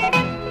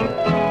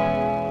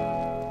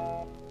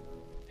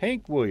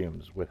 Hank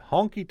Williams with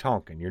Honky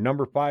Tonkin', your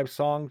number 5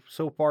 song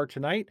so far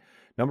tonight.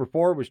 Number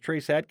 4 was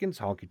Trace Adkins,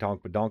 Honky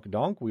Tonk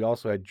Badonk-a-Donk. We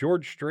also had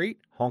George Strait,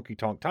 Honky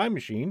Tonk Time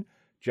Machine,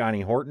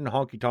 Johnny Horton,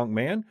 Honky Tonk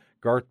Man,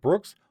 Garth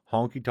Brooks,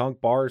 Honky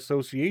Tonk Bar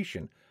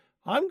Association.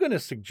 I'm going to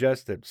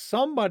suggest that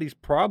somebody's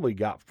probably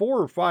got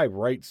 4 or 5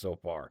 right so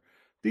far.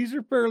 These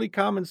are fairly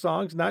common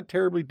songs, not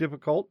terribly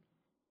difficult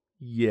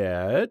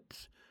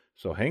yet.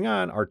 So hang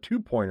on, our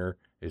 2-pointer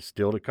is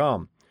still to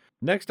come.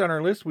 Next on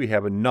our list, we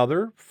have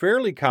another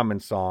fairly common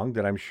song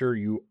that I'm sure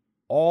you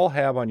all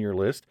have on your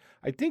list.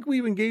 I think we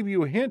even gave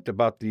you a hint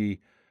about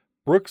the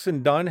Brooks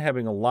and Dunn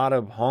having a lot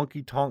of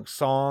honky-tonk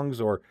songs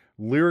or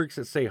lyrics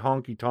that say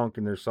honky-tonk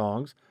in their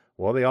songs.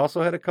 Well, they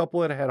also had a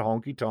couple that had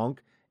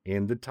honky-tonk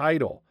in the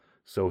title.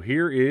 So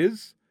here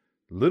is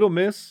Little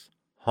Miss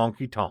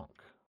Honky Tonk.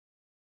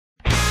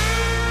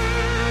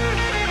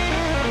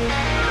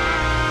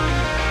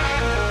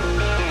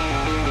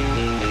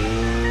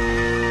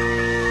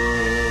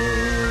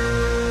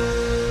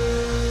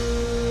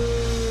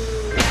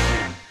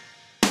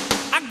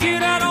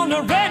 Get out on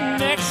the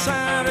redneck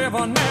side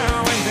every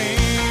now and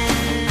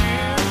then.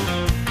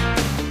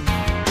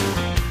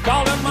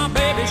 Calling my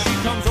baby, she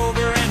comes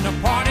over and the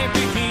party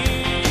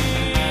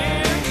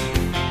begins.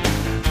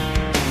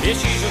 Yeah,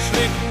 she's a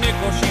slick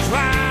nickel, she's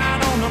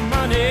right on the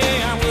money.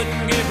 I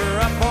wouldn't give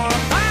her up for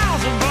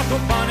 1,000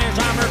 buckle bunnies.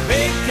 I'm her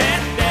big cat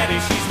daddy,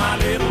 she's my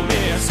little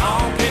miss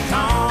honky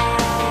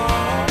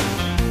tonk.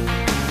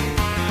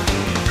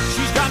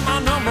 She's got my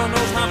number,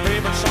 knows my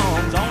favorite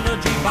songs on the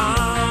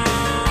jukebox.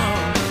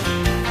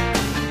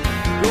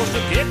 Goes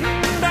to getting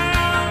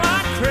down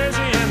like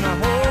crazy and the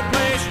whole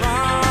place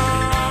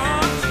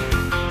rocks.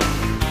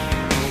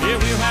 Yeah,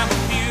 we'll have a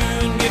few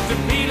and get to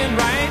feeling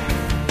right.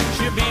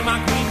 She'll be my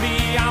queen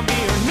bee, I'll be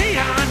her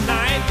neon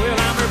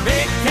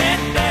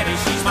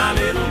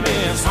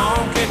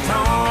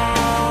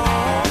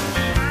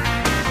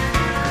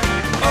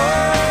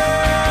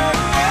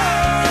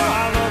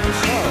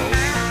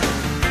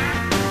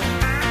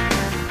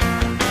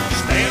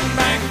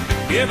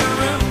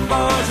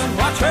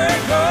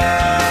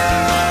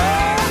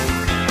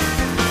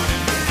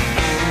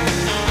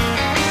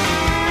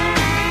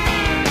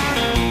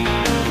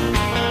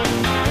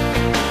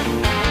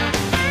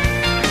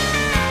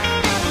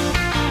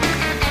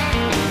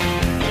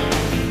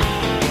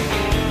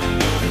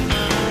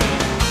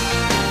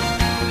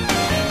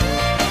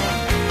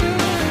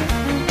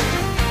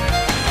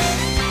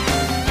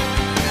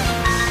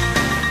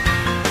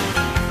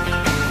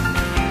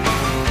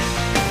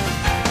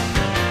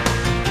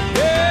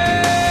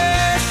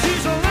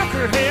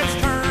her head's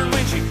turned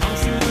when she comes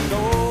through the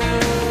door.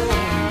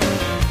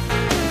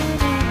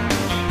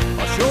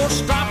 A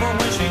showstopper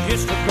when she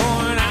gets to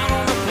going out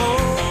on the floor.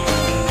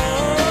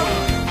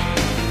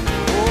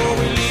 Oh,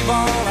 we leave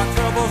all our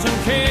troubles and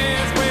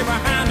cares way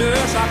behind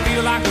us. I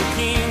feel like a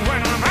king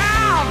when I'm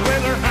out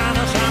with her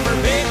highness. I'm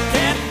her big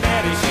cat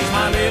daddy, she's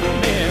my little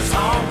Miss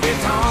Honky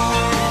Tonk.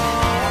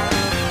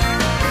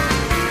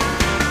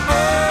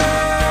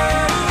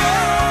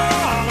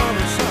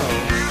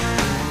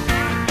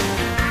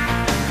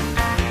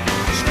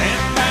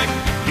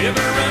 Give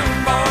her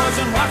room, boys,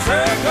 and watch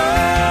her go.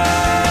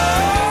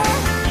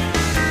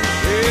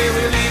 Hey,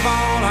 we leave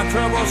all our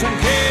troubles and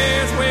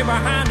cares way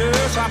behind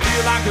us. I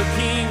feel like a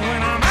king when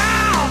I'm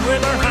out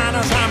with her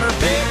highness. I'm her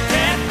big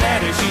cat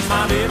daddy, she's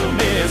my little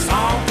Miss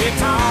Honky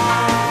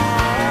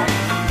Tonk.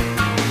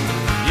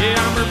 Yeah,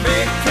 I'm her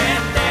big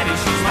cat daddy,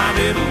 she's my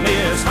little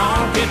Miss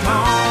Honky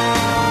Tonk.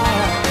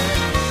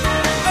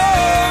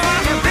 Oh,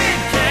 I'm her big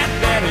cat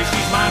daddy,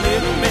 she's my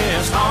little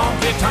Miss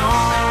Honky Tonk.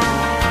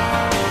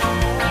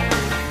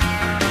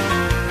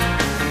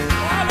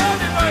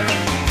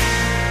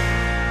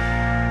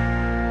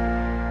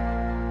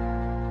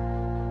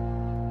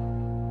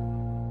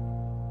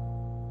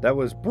 That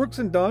was Brooks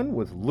and Dunn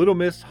with Little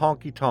Miss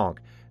Honky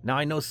Tonk. Now,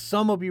 I know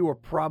some of you are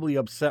probably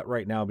upset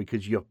right now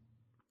because you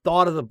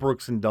thought of the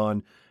Brooks and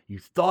Dunn, you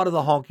thought of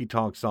the Honky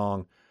Tonk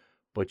song,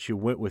 but you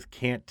went with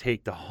Can't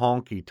Take the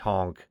Honky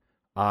Tonk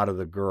Out of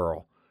the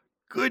Girl.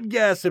 Good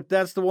guess if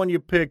that's the one you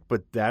picked,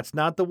 but that's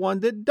not the one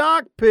that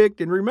Doc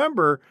picked. And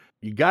remember,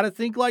 you got to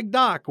think like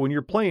Doc when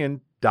you're playing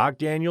Doc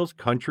Daniels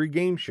Country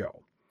Game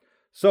Show.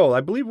 So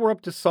I believe we're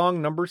up to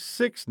song number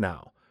 6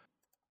 now.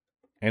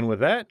 And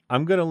with that,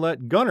 I'm going to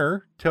let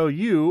Gunner tell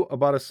you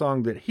about a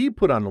song that he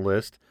put on the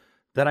list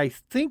that I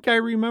think I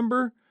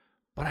remember,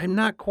 but I'm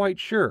not quite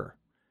sure.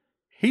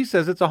 He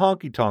says it's a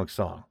honky tonk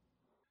song.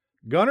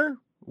 Gunner,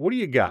 what do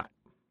you got?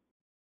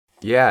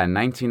 Yeah, in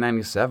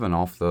 1997,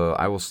 off the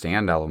I Will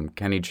Stand album,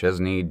 Kenny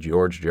Chesney,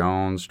 George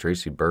Jones,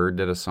 Tracy Byrd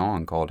did a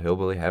song called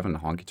Hillbilly Heaven,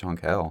 Honky Tonk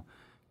Hell.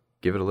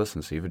 Give it a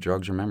listen, see if it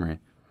jogs your memory.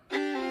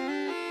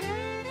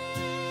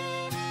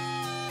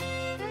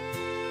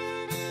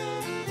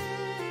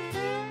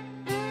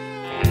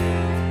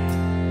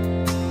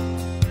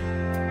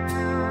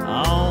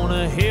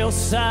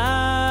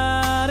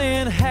 Hillside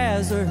in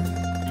Hazard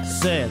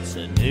sets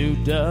a new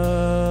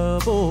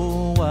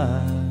double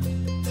wide.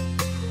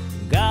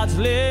 God's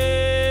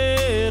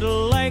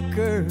little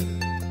acre,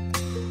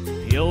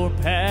 pure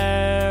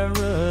paradise.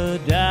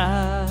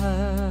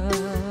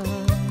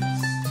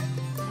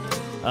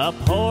 A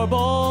poor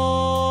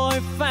boy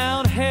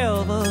found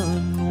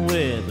heaven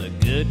with a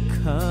good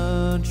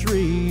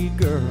country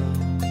girl.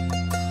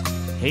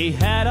 He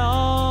had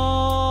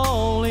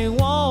all he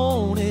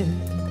wanted,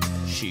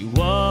 she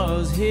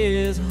was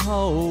his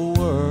whole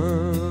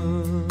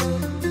world.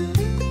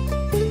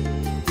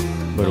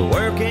 But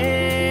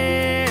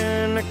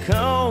working a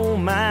coal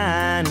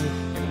mine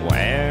can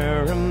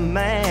wear a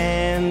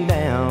man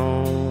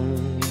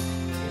down.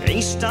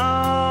 He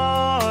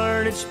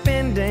started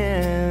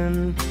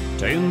spending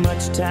too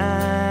much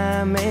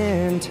time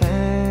in town.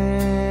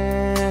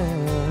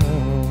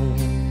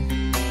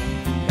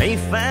 He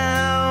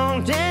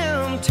found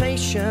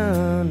temptation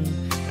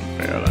and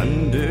fell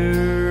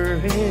under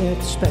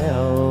its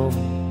spell,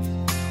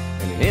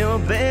 and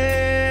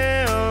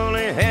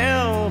hillbilly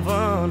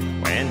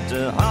heaven went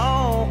to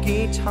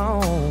honky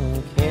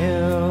tonk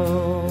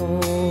hell.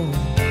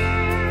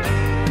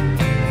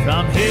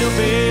 From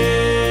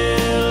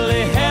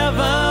hillbilly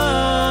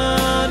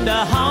heaven to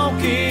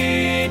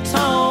honky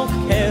tonk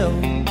hell,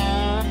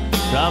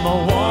 from a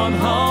one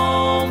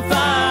home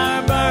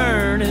fire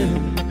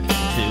burning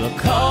to a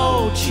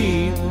cold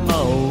cheap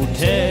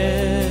motel.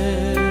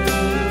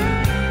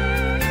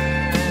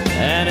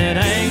 And an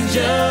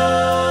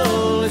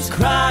angel is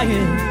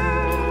crying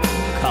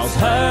 'cause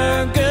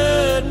her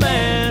good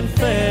man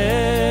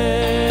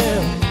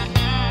fell.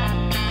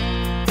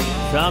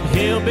 From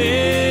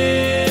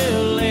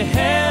hillbilly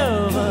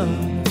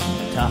heaven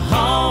to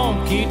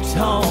honky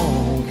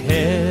tonk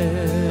hell.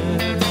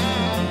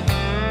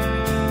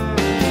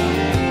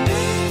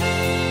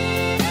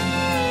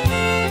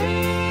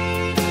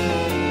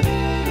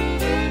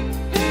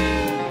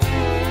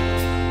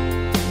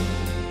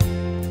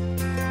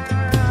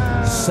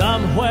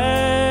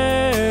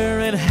 Somewhere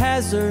in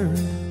Hazard,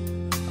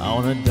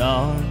 on a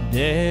dark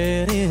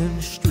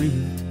dead-end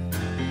street,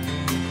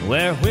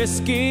 where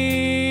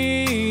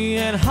whiskey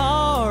and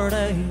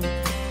heartache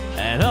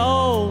and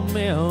old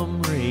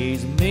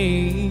memories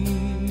meet,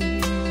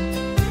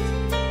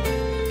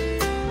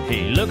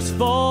 he looks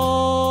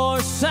for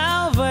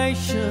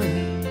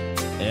salvation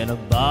in a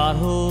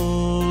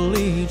bottle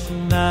each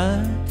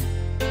night,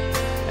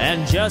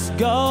 and just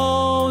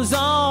goes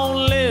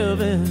on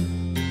living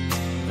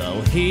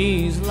though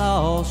he's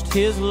lost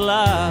his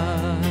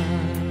life.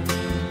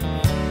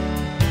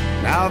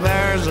 Now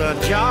there's a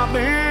job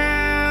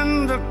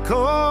in the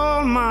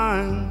coal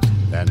mine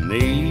that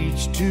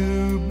needs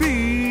to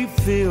be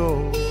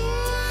filled,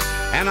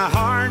 and a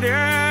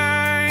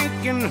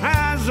heartache in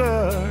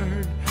Hazard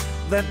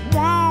that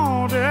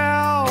won't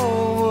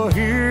ever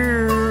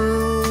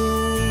heal.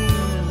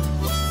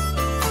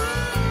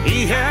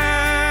 He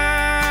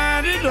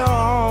had it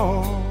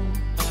all,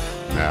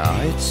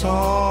 now it's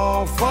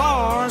all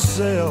for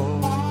sale.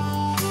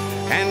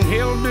 And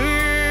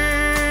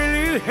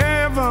hillbilly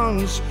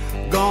heaven's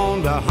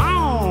gone to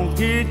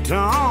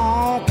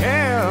honky-tonk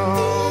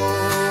hell.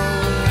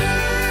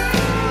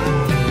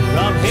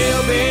 From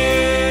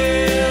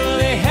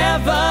hillbilly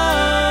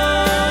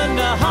heaven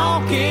to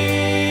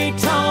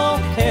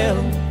honky-tonk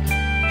hell.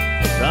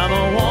 From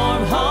a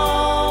warm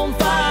home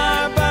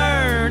fire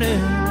burning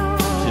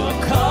to a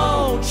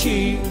cold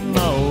cheap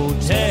motel.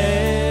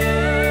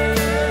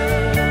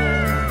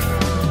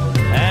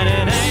 And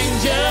an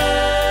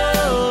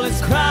angel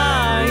is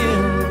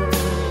crying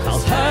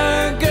 'cause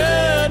her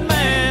good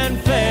man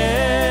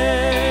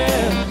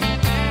fell.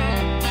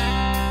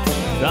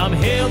 From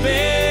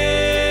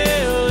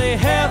hillbilly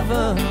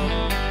heaven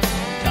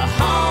to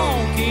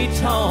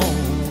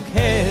honky-tonk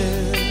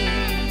hell.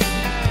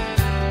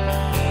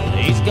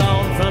 He's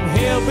gone from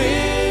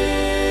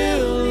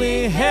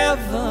hillbilly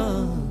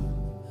heaven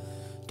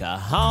to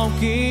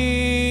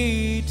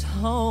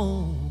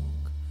honky-tonk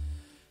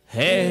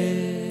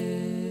hell.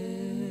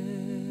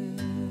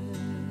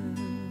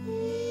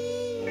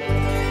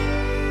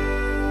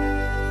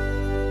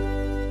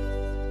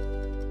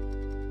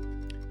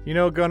 You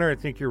know, Gunnar, I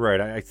think you're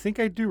right. I think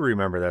I do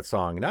remember that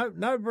song.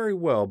 Not very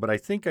well, but I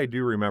think I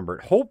do remember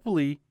it.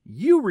 Hopefully,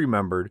 you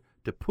remembered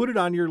to put it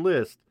on your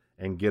list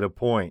and get a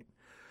point.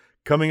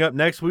 Coming up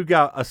next, we've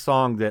got a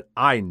song that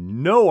I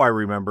know I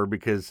remember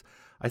because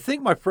I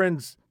think my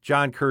friends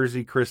John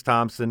Kersey, Chris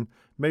Thompson,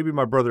 maybe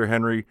my brother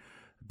Henry,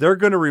 they're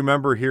going to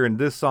remember hearing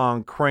this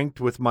song cranked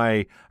with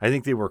I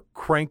think they were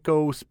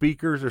Cranko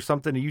speakers or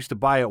something I used to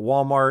buy at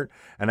Walmart.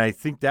 And I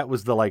think that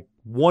was the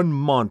 1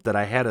 month that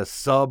I had a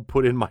sub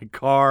put in my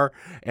car.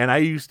 And I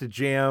used to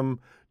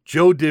jam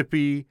Joe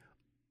Dippy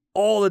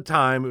all the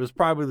time. It was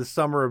probably the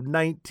summer of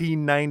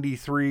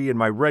 1993 in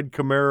my red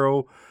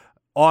Camaro.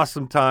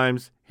 Awesome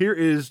times. Here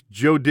is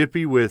Joe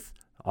Dippy with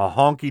A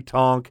Honky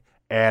Tonk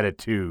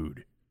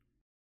Attitude.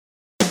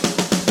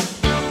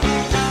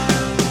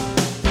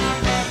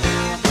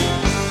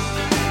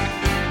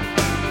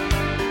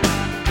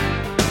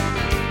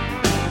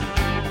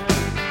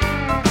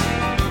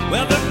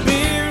 Well, the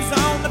beer's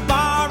on the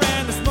bar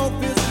and the smoke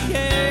fills the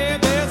air.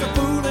 There's a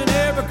fool in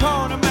every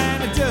corner, man,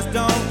 that just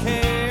don't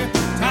care.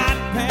 Tight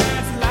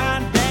pants,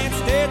 line dance,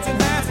 Stetson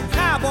hats, and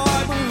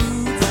cowboy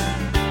boots.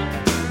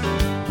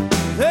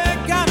 They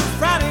got a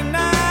Friday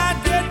night,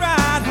 get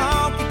right,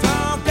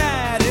 honky-tonk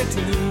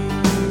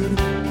attitude.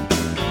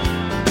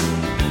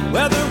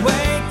 Well, the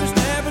waitress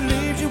never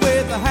leaves you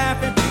with a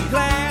half-empty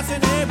glass,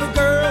 and every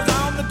girl's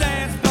on the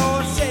dance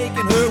floor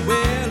shaking her.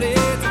 Well,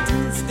 it's a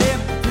two-step,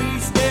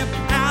 three-step,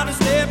 out a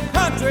step,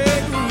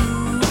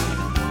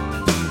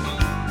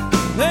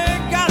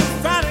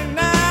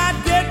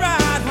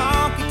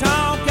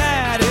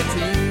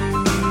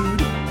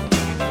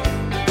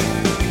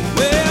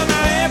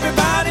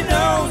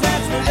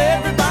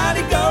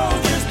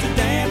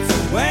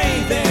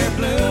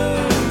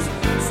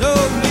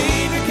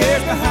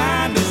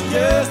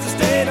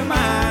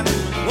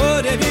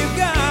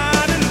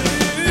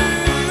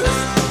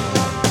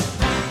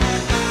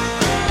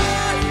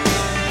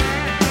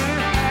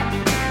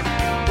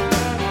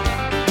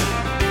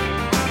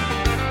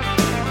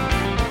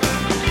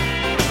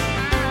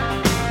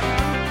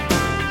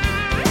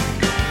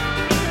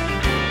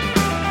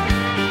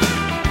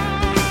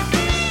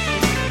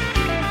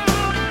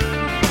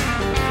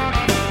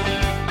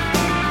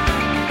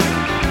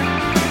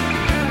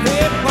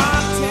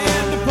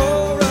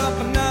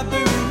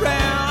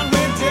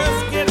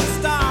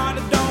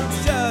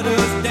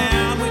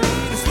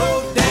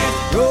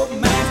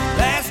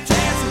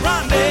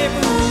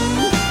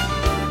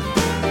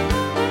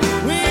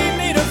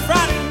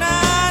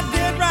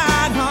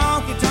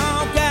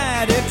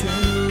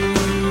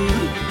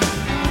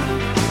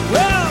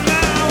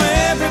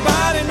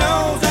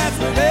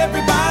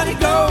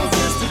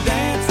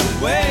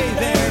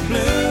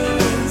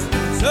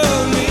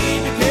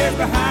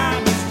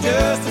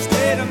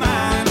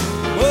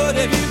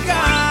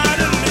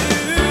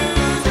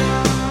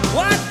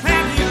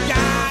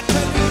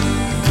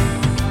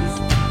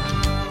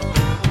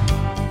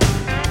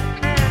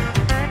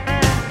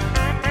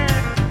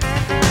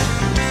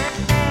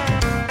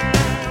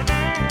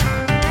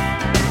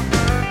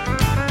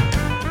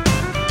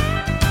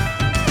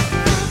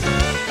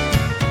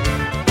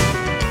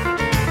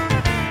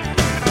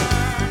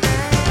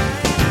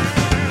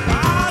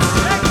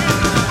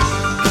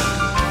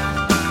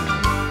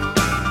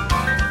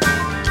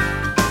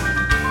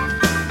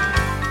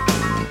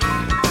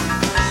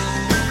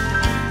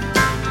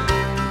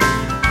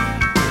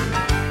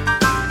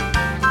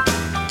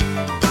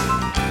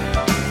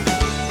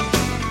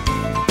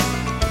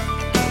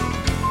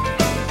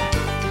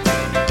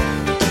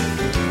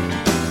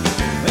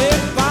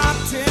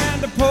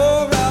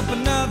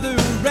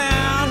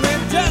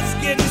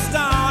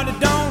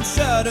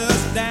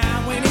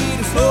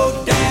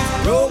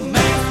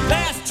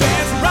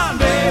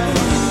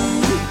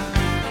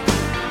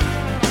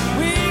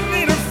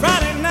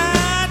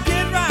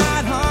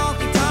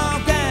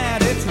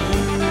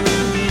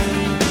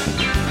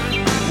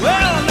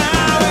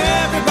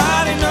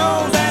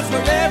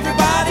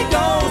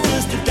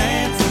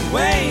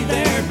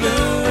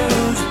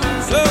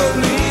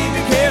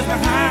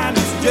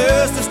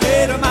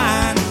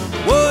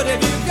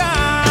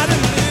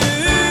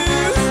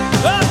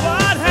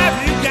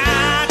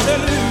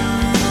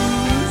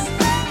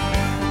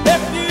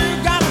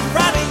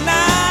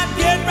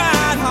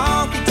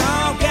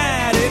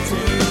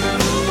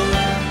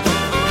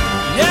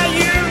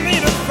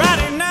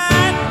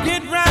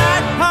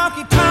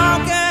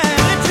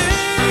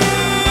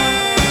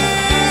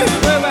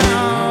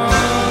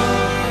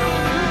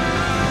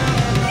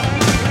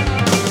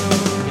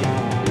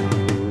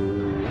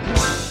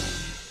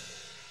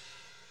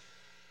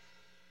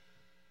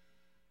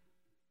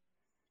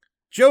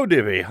 Joe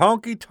Divvy,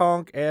 Honky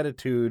Tonk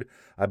Attitude.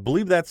 I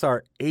believe that's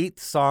our 8th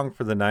song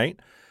for the night.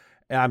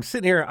 And I'm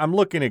sitting here, I'm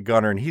looking at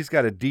Gunner, and he's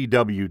got a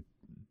DW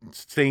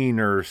stain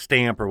or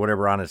stamp or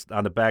whatever on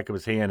the back of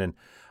his hand. And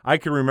I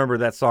can remember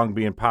that song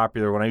being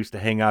popular when I used to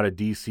hang out at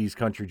DC's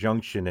Country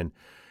Junction. And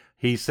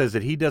he says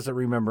that he doesn't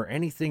remember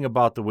anything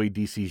about the way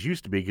DC's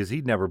used to be because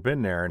he'd never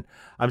been there. And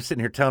I'm sitting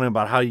here telling him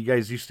about how you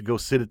guys used to go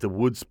sit at the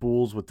wood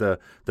spools with the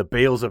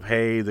bales of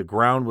hay. The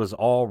ground was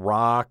all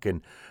rock.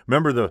 And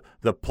remember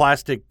the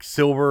plastic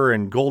silver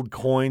and gold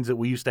coins that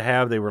we used to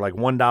have? They were like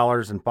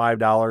 $1 and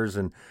 $5.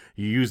 And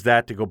you used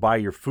that to go buy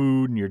your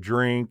food and your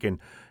drink. And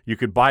you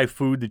could buy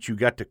food that you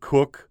got to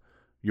cook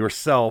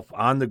yourself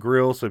on the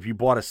grill. So if you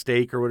bought a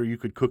steak or whatever, you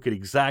could cook it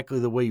exactly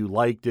the way you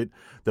liked it.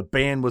 The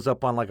band was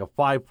up on like a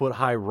 5-foot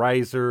high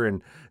riser,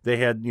 and they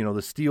had,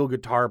 the steel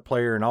guitar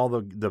player, and all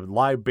the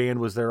live band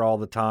was there all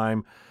the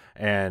time.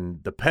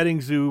 And the petting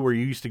zoo where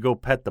you used to go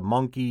pet the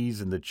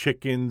monkeys and the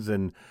chickens.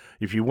 And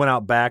if you went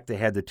out back, they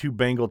had the 2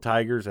 Bengal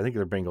tigers. I think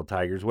they're Bengal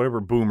tigers, whatever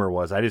Boomer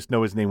was. I just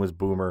know his name was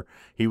Boomer.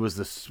 He was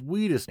the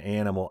sweetest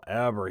animal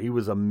ever. He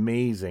was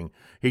amazing.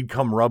 He'd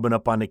come rubbing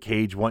up on the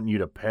cage, wanting you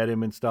to pet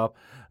him and stuff.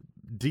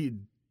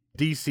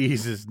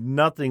 DC's is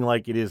nothing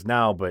like it is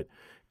now, but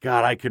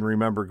God, I can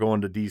remember going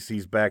to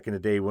DC's back in the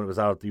day when it was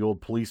out at the old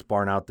police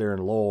barn out there in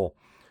Lowell.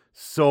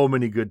 So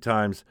many good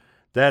times.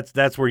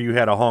 That's where you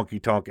had a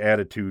honky-tonk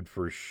attitude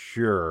for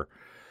sure.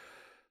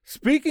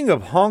 Speaking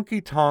of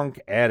honky-tonk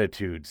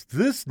attitudes,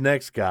 this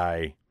next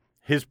guy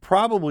has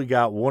probably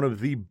got one of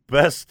the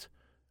best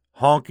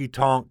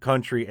honky-tonk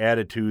country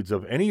attitudes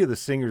of any of the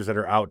singers that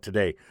are out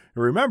today.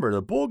 And remember,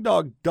 the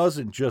Bulldog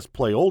doesn't just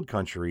play old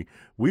country.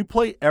 We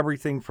play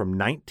everything from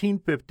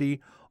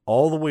 1950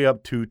 all the way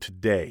up to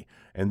today.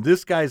 And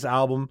this guy's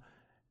album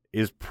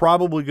is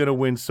probably going to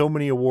win so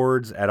many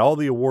awards at all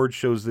the award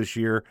shows this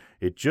year.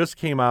 It just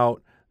came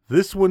out.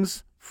 This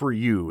One's For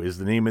You is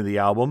the name of the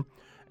album.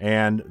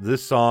 And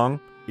this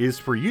song is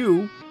for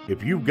you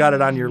if you've got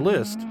it on your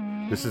list.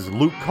 This is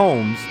Luke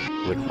Combs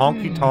with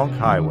Honky Tonk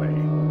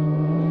Highway.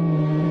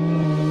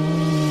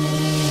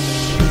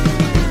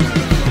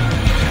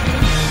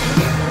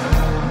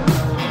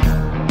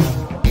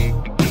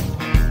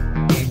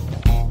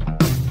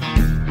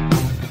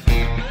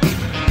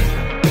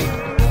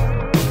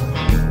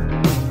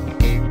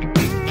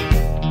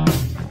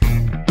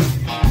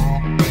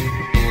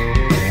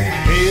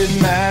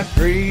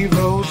 Three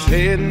votes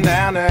heading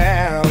down to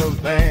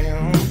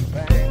Alabama.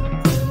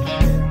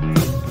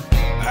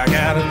 I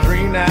got a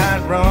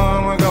 3-night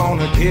run, we're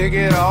gonna kick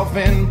it off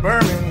in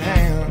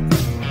Birmingham.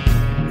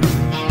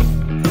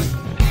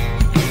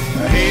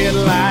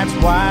 Headlights,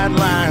 white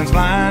lines,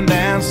 lying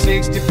down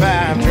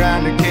 65,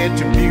 trying to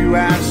catch a few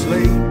hours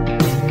sleep.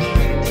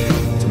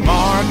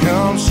 Tomorrow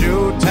comes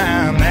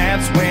showtime,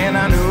 that's when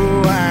I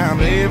know I'm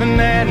living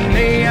that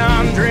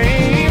neon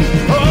dream.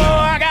 Oh,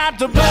 I got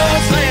the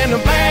bus and the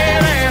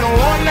band and a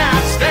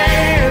one-night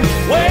stand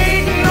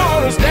waiting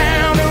on us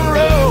down the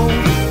road.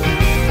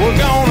 We're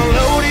gonna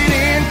load it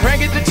in,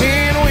 crank it to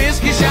 10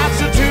 whiskey shots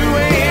till 2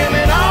 a.m.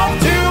 and off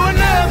to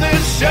another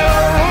show.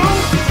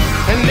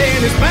 And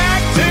then it's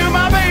back to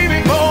my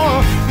baby for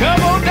a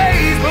couple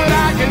days, but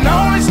I can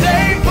only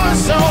stay for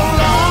so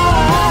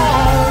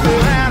long.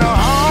 And a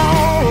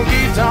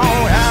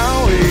honky-tonk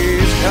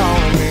highway's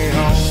calling me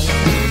home.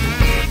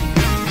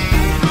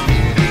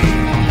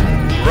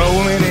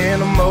 Rolling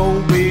in a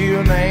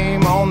Mobile,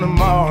 name on the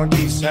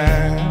marquee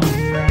sign,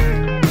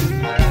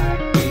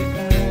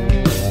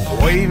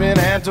 waving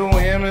at the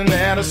women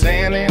that are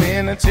standing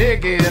in the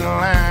ticket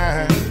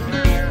line.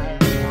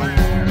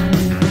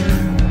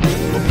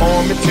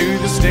 Before me to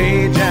the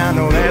stage, I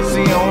know that's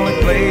the only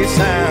place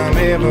I'm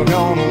ever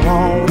gonna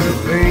want to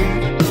be.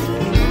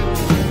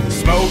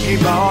 Smoky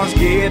bars,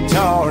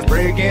 guitars,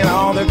 breaking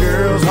all the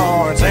girls'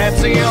 hearts,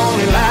 that's the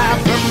only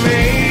life for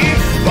me.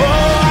 Oh,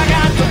 I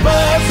got the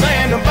bus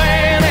and the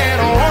band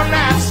and a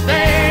one-night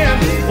stand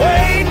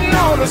waiting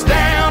on us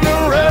down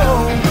the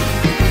road.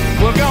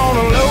 We're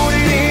gonna load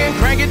it in,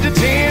 crank it to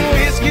 10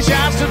 whiskey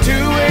shots till 2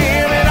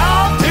 a.m. and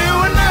off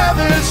to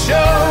another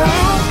show.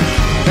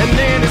 And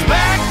then it's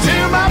back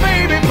to my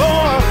baby for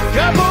a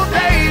couple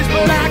days,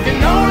 but I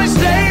can only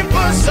stay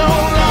for so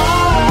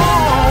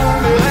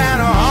long.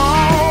 And a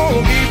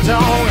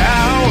honky-tonk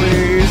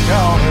highway's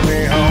calling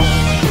me home.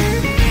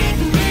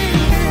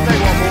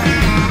 Take one more.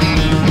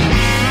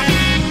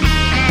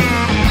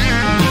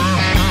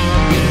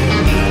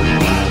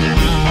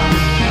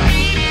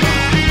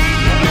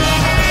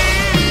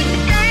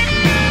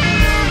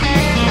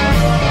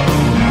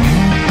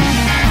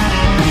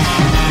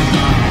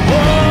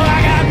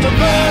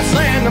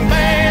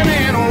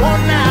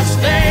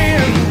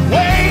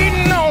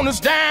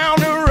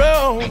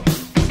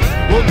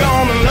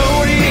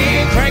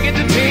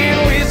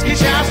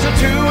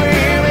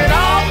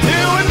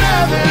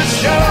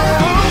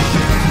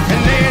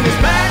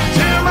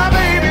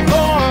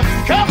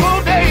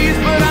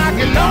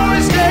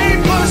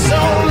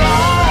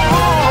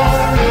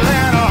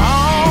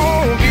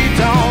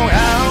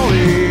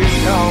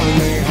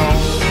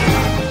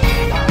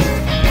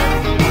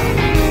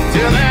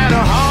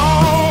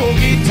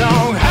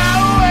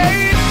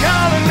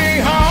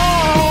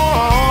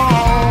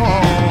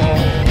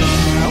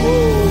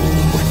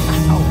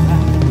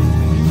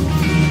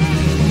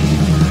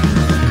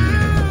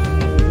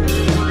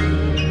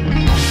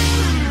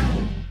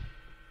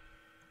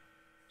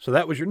 So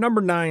that was your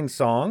number 9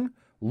 song,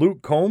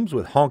 Luke Combs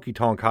with Honky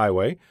Tonk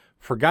Highway.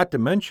 Forgot to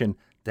mention,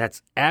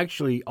 that's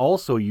actually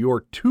also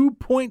your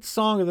 2-point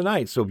song of the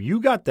night. So if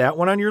you got that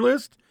one on your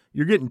list,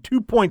 you're getting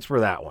 2 points for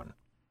that one.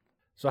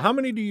 So how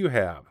many do you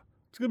have?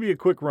 It's going to be a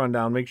quick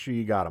rundown. Make sure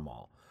you got them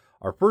all.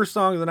 Our first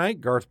song of the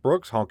night, Garth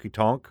Brooks, Honky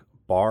Tonk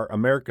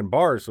American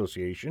Bar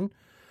Association.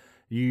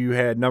 You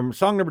had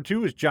song number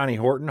 2 is Johnny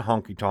Horton,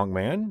 Honky Tonk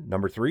Man.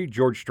 Number 3,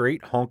 George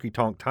Strait, Honky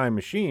Tonk Time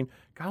Machine.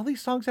 God, all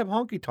these songs have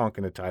honky tonk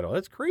in the title.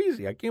 That's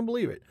crazy. I can't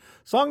believe it.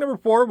 Song number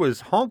 4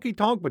 was Honky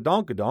Tonk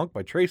Badonkadonk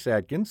by Trace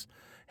Adkins.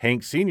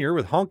 Hank Sr.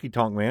 with Honky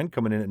Tonk Man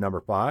coming in at number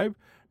 5.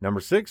 Number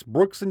 6,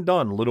 Brooks and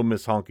Dunn, Little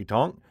Miss Honky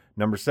Tonk.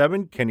 Number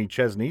 7, Kenny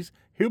Chesney's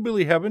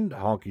Hillbilly Heaven,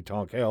 Honky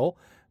Tonk Hell.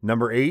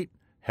 Number 8,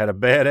 Had a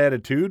Bad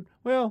Attitude.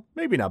 Well,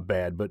 maybe not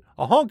bad, but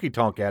a honky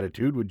tonk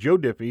attitude with Joe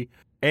Diffie.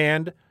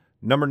 And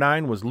number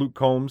 9 was Luke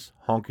Combs,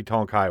 Honky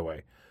Tonk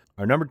Highway.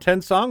 Our number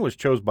 10 song was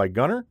chosen by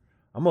Gunner.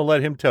 I'm going to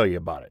let him tell you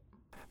about it.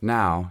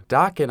 Now,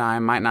 Doc and I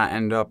might not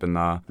end up in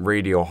the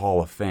Radio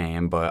Hall of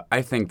Fame, but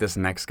I think this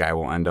next guy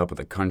will end up at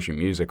the Country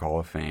Music Hall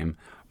of Fame.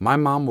 My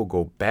mom will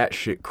go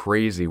batshit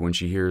crazy when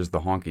she hears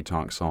the honky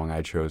tonk song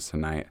I chose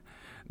tonight.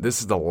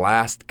 This is the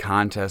last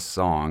contest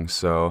song,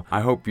 so I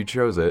hope you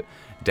chose it.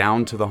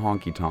 Down to the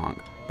Honky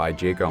Tonk by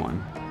Jake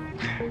Owen.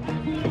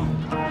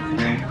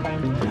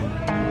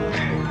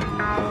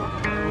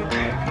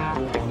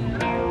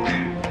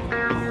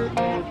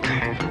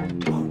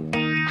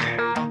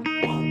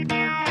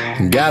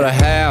 Got a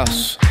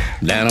house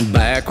down a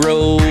back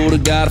road, I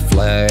got a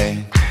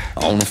flag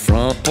on the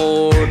front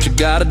porch. I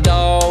got a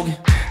dog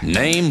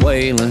named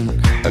Waylon.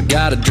 I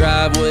got a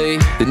driveway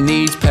that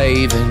needs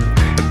paving.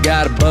 I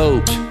got a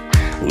boat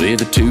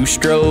with a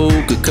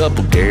 2-stroke, a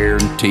couple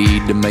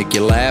guaranteed to make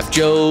you laugh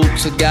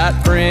jokes. I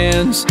got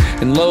friends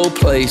in low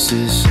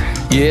places.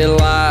 Yeah,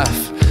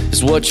 life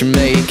is what you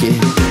make it.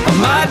 I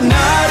might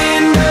not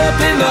end up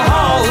in the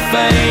Hall of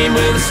Fame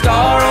with a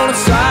star on a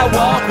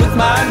sidewalk with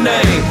my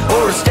name,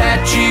 or a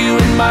statue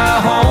in my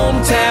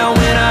hometown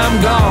when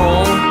I'm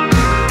gone.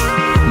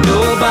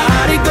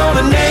 Nobody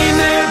gonna name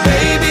their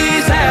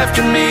babies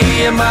after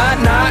me. I might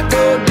not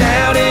go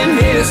down in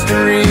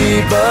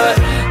history, but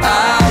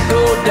I'll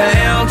go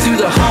down to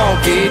the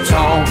honky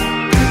tonk.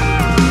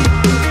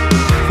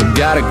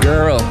 Got a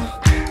girl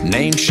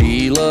named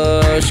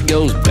Sheila, she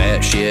goes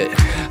batshit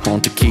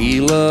on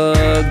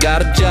tequila.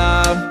 Got a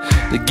job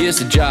that gets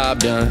the job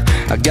done.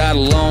 I got a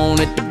loan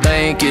at the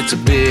bank, it's a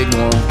big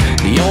one.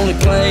 The only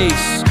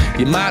place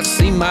you might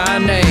see my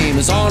name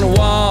is on the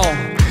wall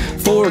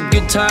for a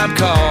good time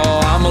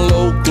call. I'm a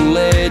local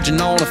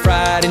legend on a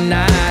Friday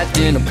night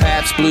in a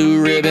Pabst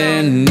Blue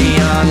Ribbon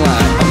neon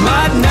light. I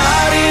might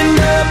not end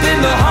up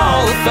in the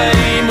Hall of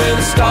Fame with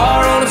a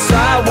star on a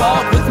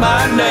sidewalk with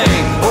my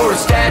name, or a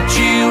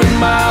statue in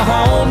my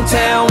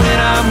hometown when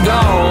I'm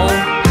gone.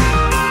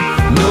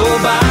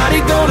 Nobody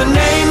gonna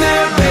name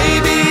their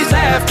babies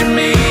after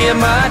me. I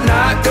might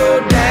not go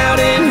down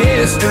in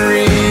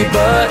history,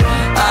 but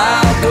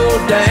I'll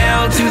go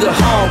down to the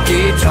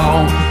honky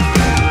tonk.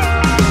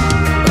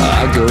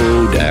 I go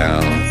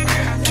down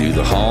to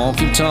the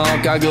honky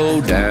tonk. I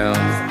go down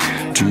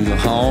to the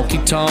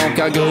honky tonk.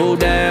 I go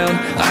down.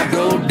 I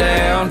go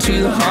down to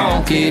the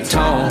honky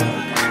tonk.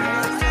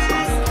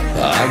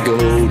 I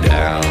go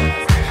down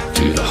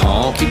to the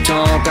honky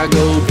tonk. I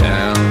go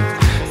down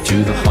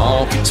to the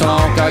honky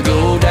tonk. I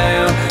go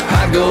down.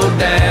 I go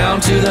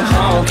down to the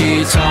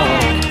honky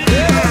tonk.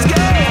 Let's go,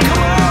 come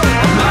on.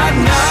 I might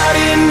not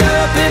end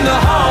up in the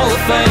Hall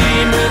of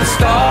Fame with a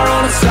star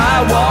on a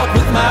sidewalk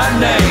with my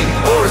name,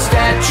 or a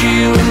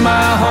statue in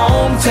my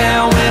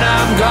hometown when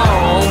I'm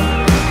gone.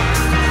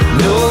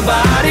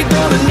 Nobody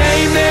gonna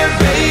name their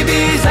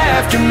babies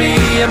after me.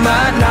 I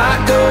might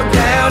not go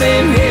down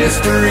in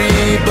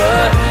history,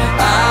 but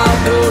I'll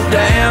go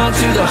down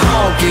to the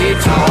honky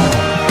tonk.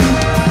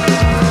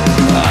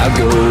 I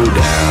go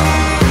down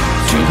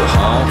to the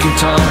honky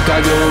tonk.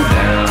 I go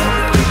down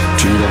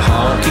to the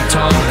honky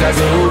tonk. I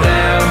go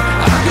down.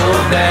 I go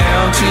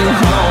down to the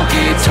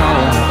honky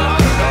tonk.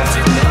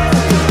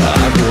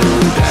 I go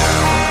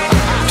down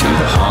to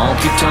the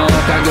honky tonk.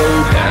 I go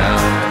down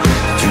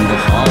to the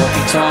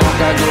honky tonk.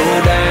 I go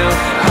down.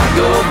 I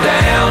go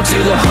down to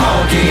the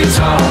honky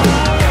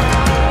tonk.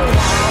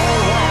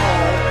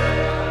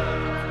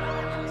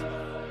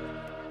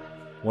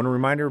 Want to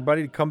remind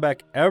everybody to come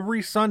back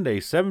every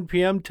Sunday, 7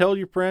 p.m. Tell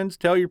your friends,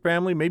 tell your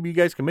family. Maybe you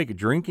guys can make a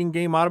drinking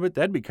game out of it.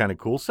 That'd be kind of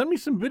cool. Send me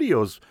some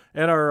videos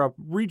at our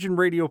Region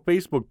Radio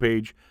Facebook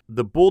page,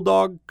 the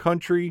Bulldog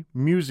Country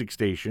Music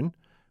Station.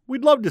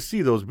 We'd love to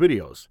see those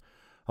videos.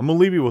 I'm going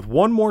to leave you with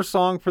one more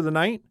song for the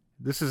night.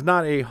 This is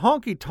not a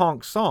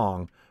honky-tonk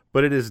song,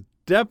 but it is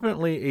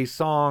definitely a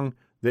song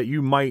that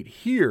you might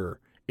hear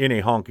in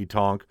a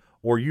honky-tonk,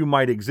 or you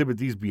might exhibit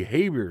these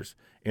behaviors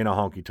in a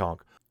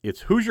honky-tonk.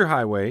 It's Hoosier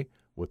Highway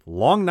with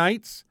Long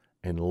Nights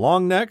and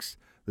Long Necks.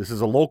 This is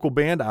a local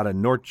band out of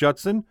North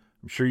Judson.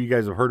 I'm sure you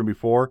guys have heard them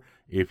before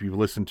if you've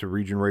listened to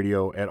Region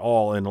Radio at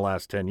all in the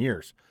last 10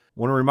 years. I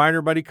want to remind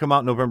everybody, come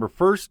out November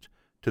 1st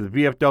to the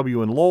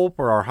VFW in Lowell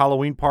for our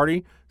Halloween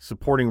party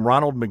supporting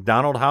Ronald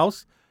McDonald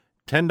House.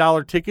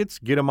 $10 tickets,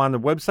 get them on the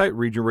website,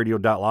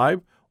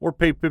 regionradio.live, or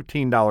pay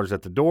 $15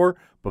 at the door.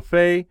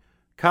 Buffet,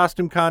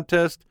 costume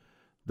contest.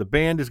 The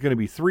band is going to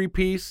be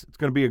 3-piece. It's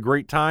going to be a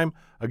great time.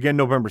 Again,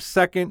 November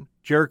 2nd,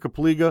 Jericho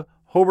Paliga,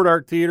 Hobart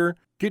Art Theater.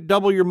 Get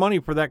double your money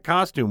for that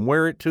costume.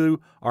 Wear it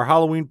to our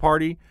Halloween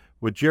party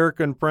with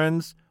Jericho and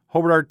friends.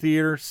 Hobart Art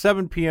Theater,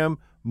 7 p.m.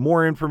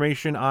 More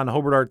information on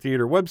Hobart Art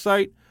Theater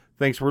website.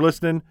 Thanks for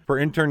listening. For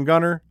Intern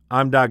Gunner,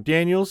 I'm Doc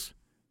Daniels.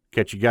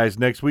 Catch you guys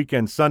next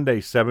weekend,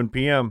 Sunday, 7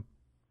 p.m.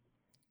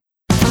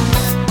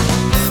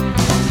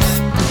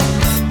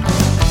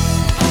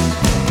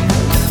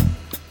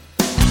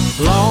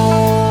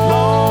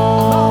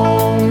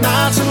 Long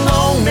nights and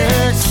long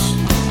necks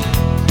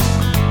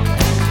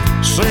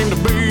seem to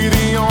be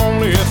the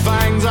only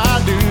things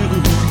I do.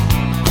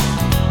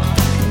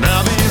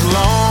 Now these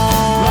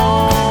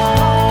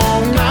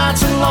long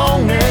nights and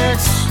long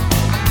necks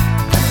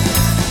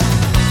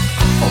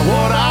are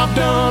what I've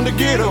done to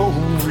get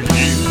over you.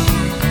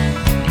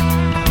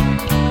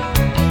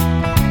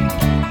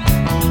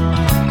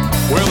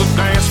 Well, the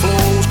dance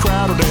floor was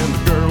crowded and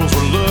the girls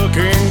were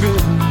looking good.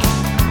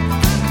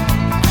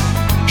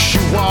 She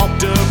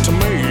walked up to me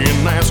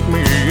and asked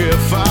me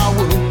if I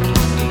would.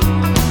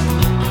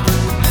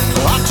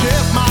 I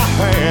tipped my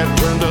hat,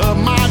 turned up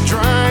my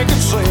drink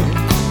and said,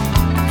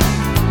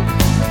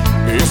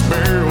 it's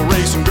barrel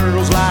racing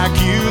girls like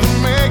you that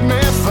make me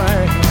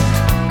think.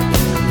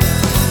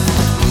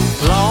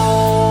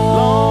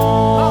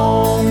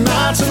 Long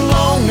nights and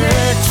long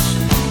necks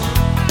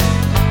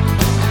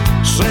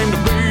seem to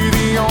be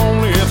the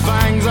only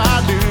things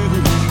I do.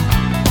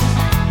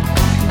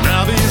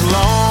 Now these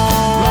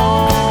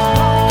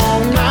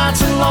long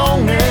nights and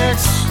long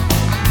necks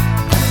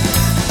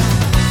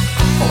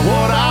are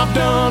what I've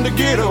done to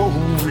get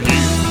over you.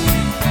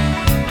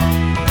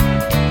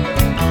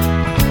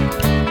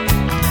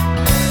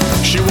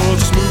 She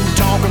was a smooth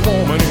talking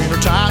woman in her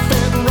tight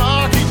fitting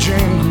rocky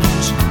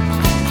jeans,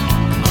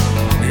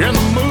 and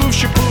the move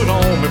she put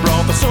on me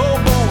brought the soul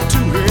boy to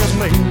his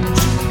knees.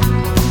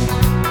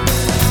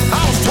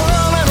 I was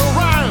twirling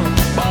around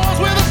balls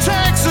with a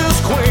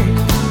Texas queen.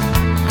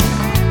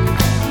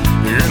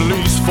 At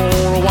least for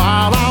a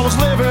while I was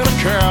living a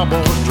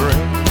cowboy's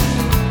dream.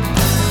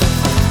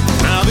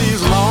 Now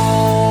these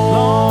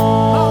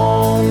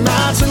long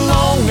nights and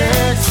long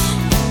necks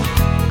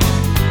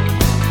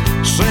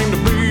seem to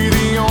be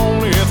the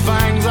only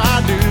things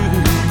I do.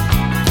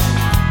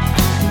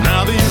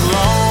 Now these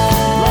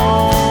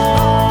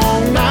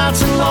long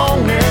nights and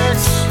long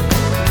necks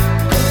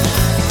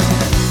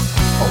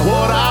are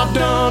what I've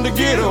done to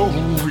get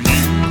over you.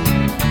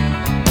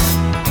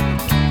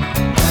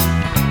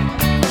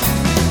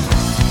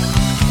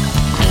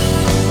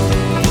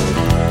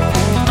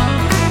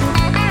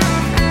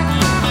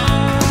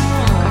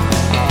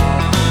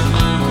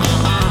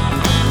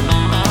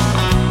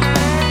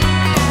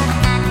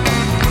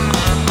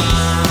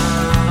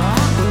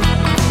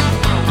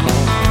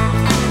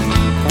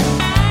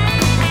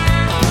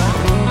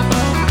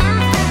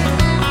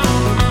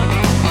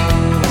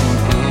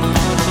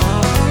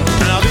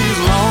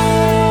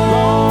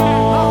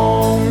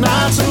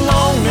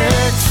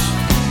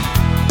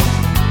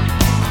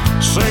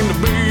 Seem to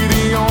be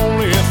the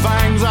only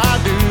things I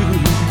do.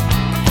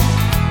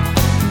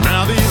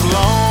 Now these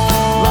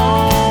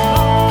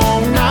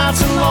long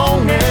nights and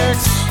long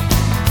necks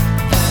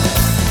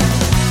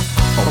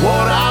are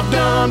what I've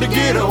done to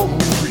get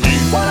over you.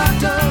 What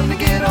I've done to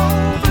get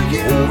over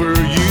you. Over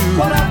you.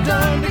 What I've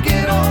done to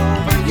get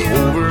over you.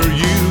 Over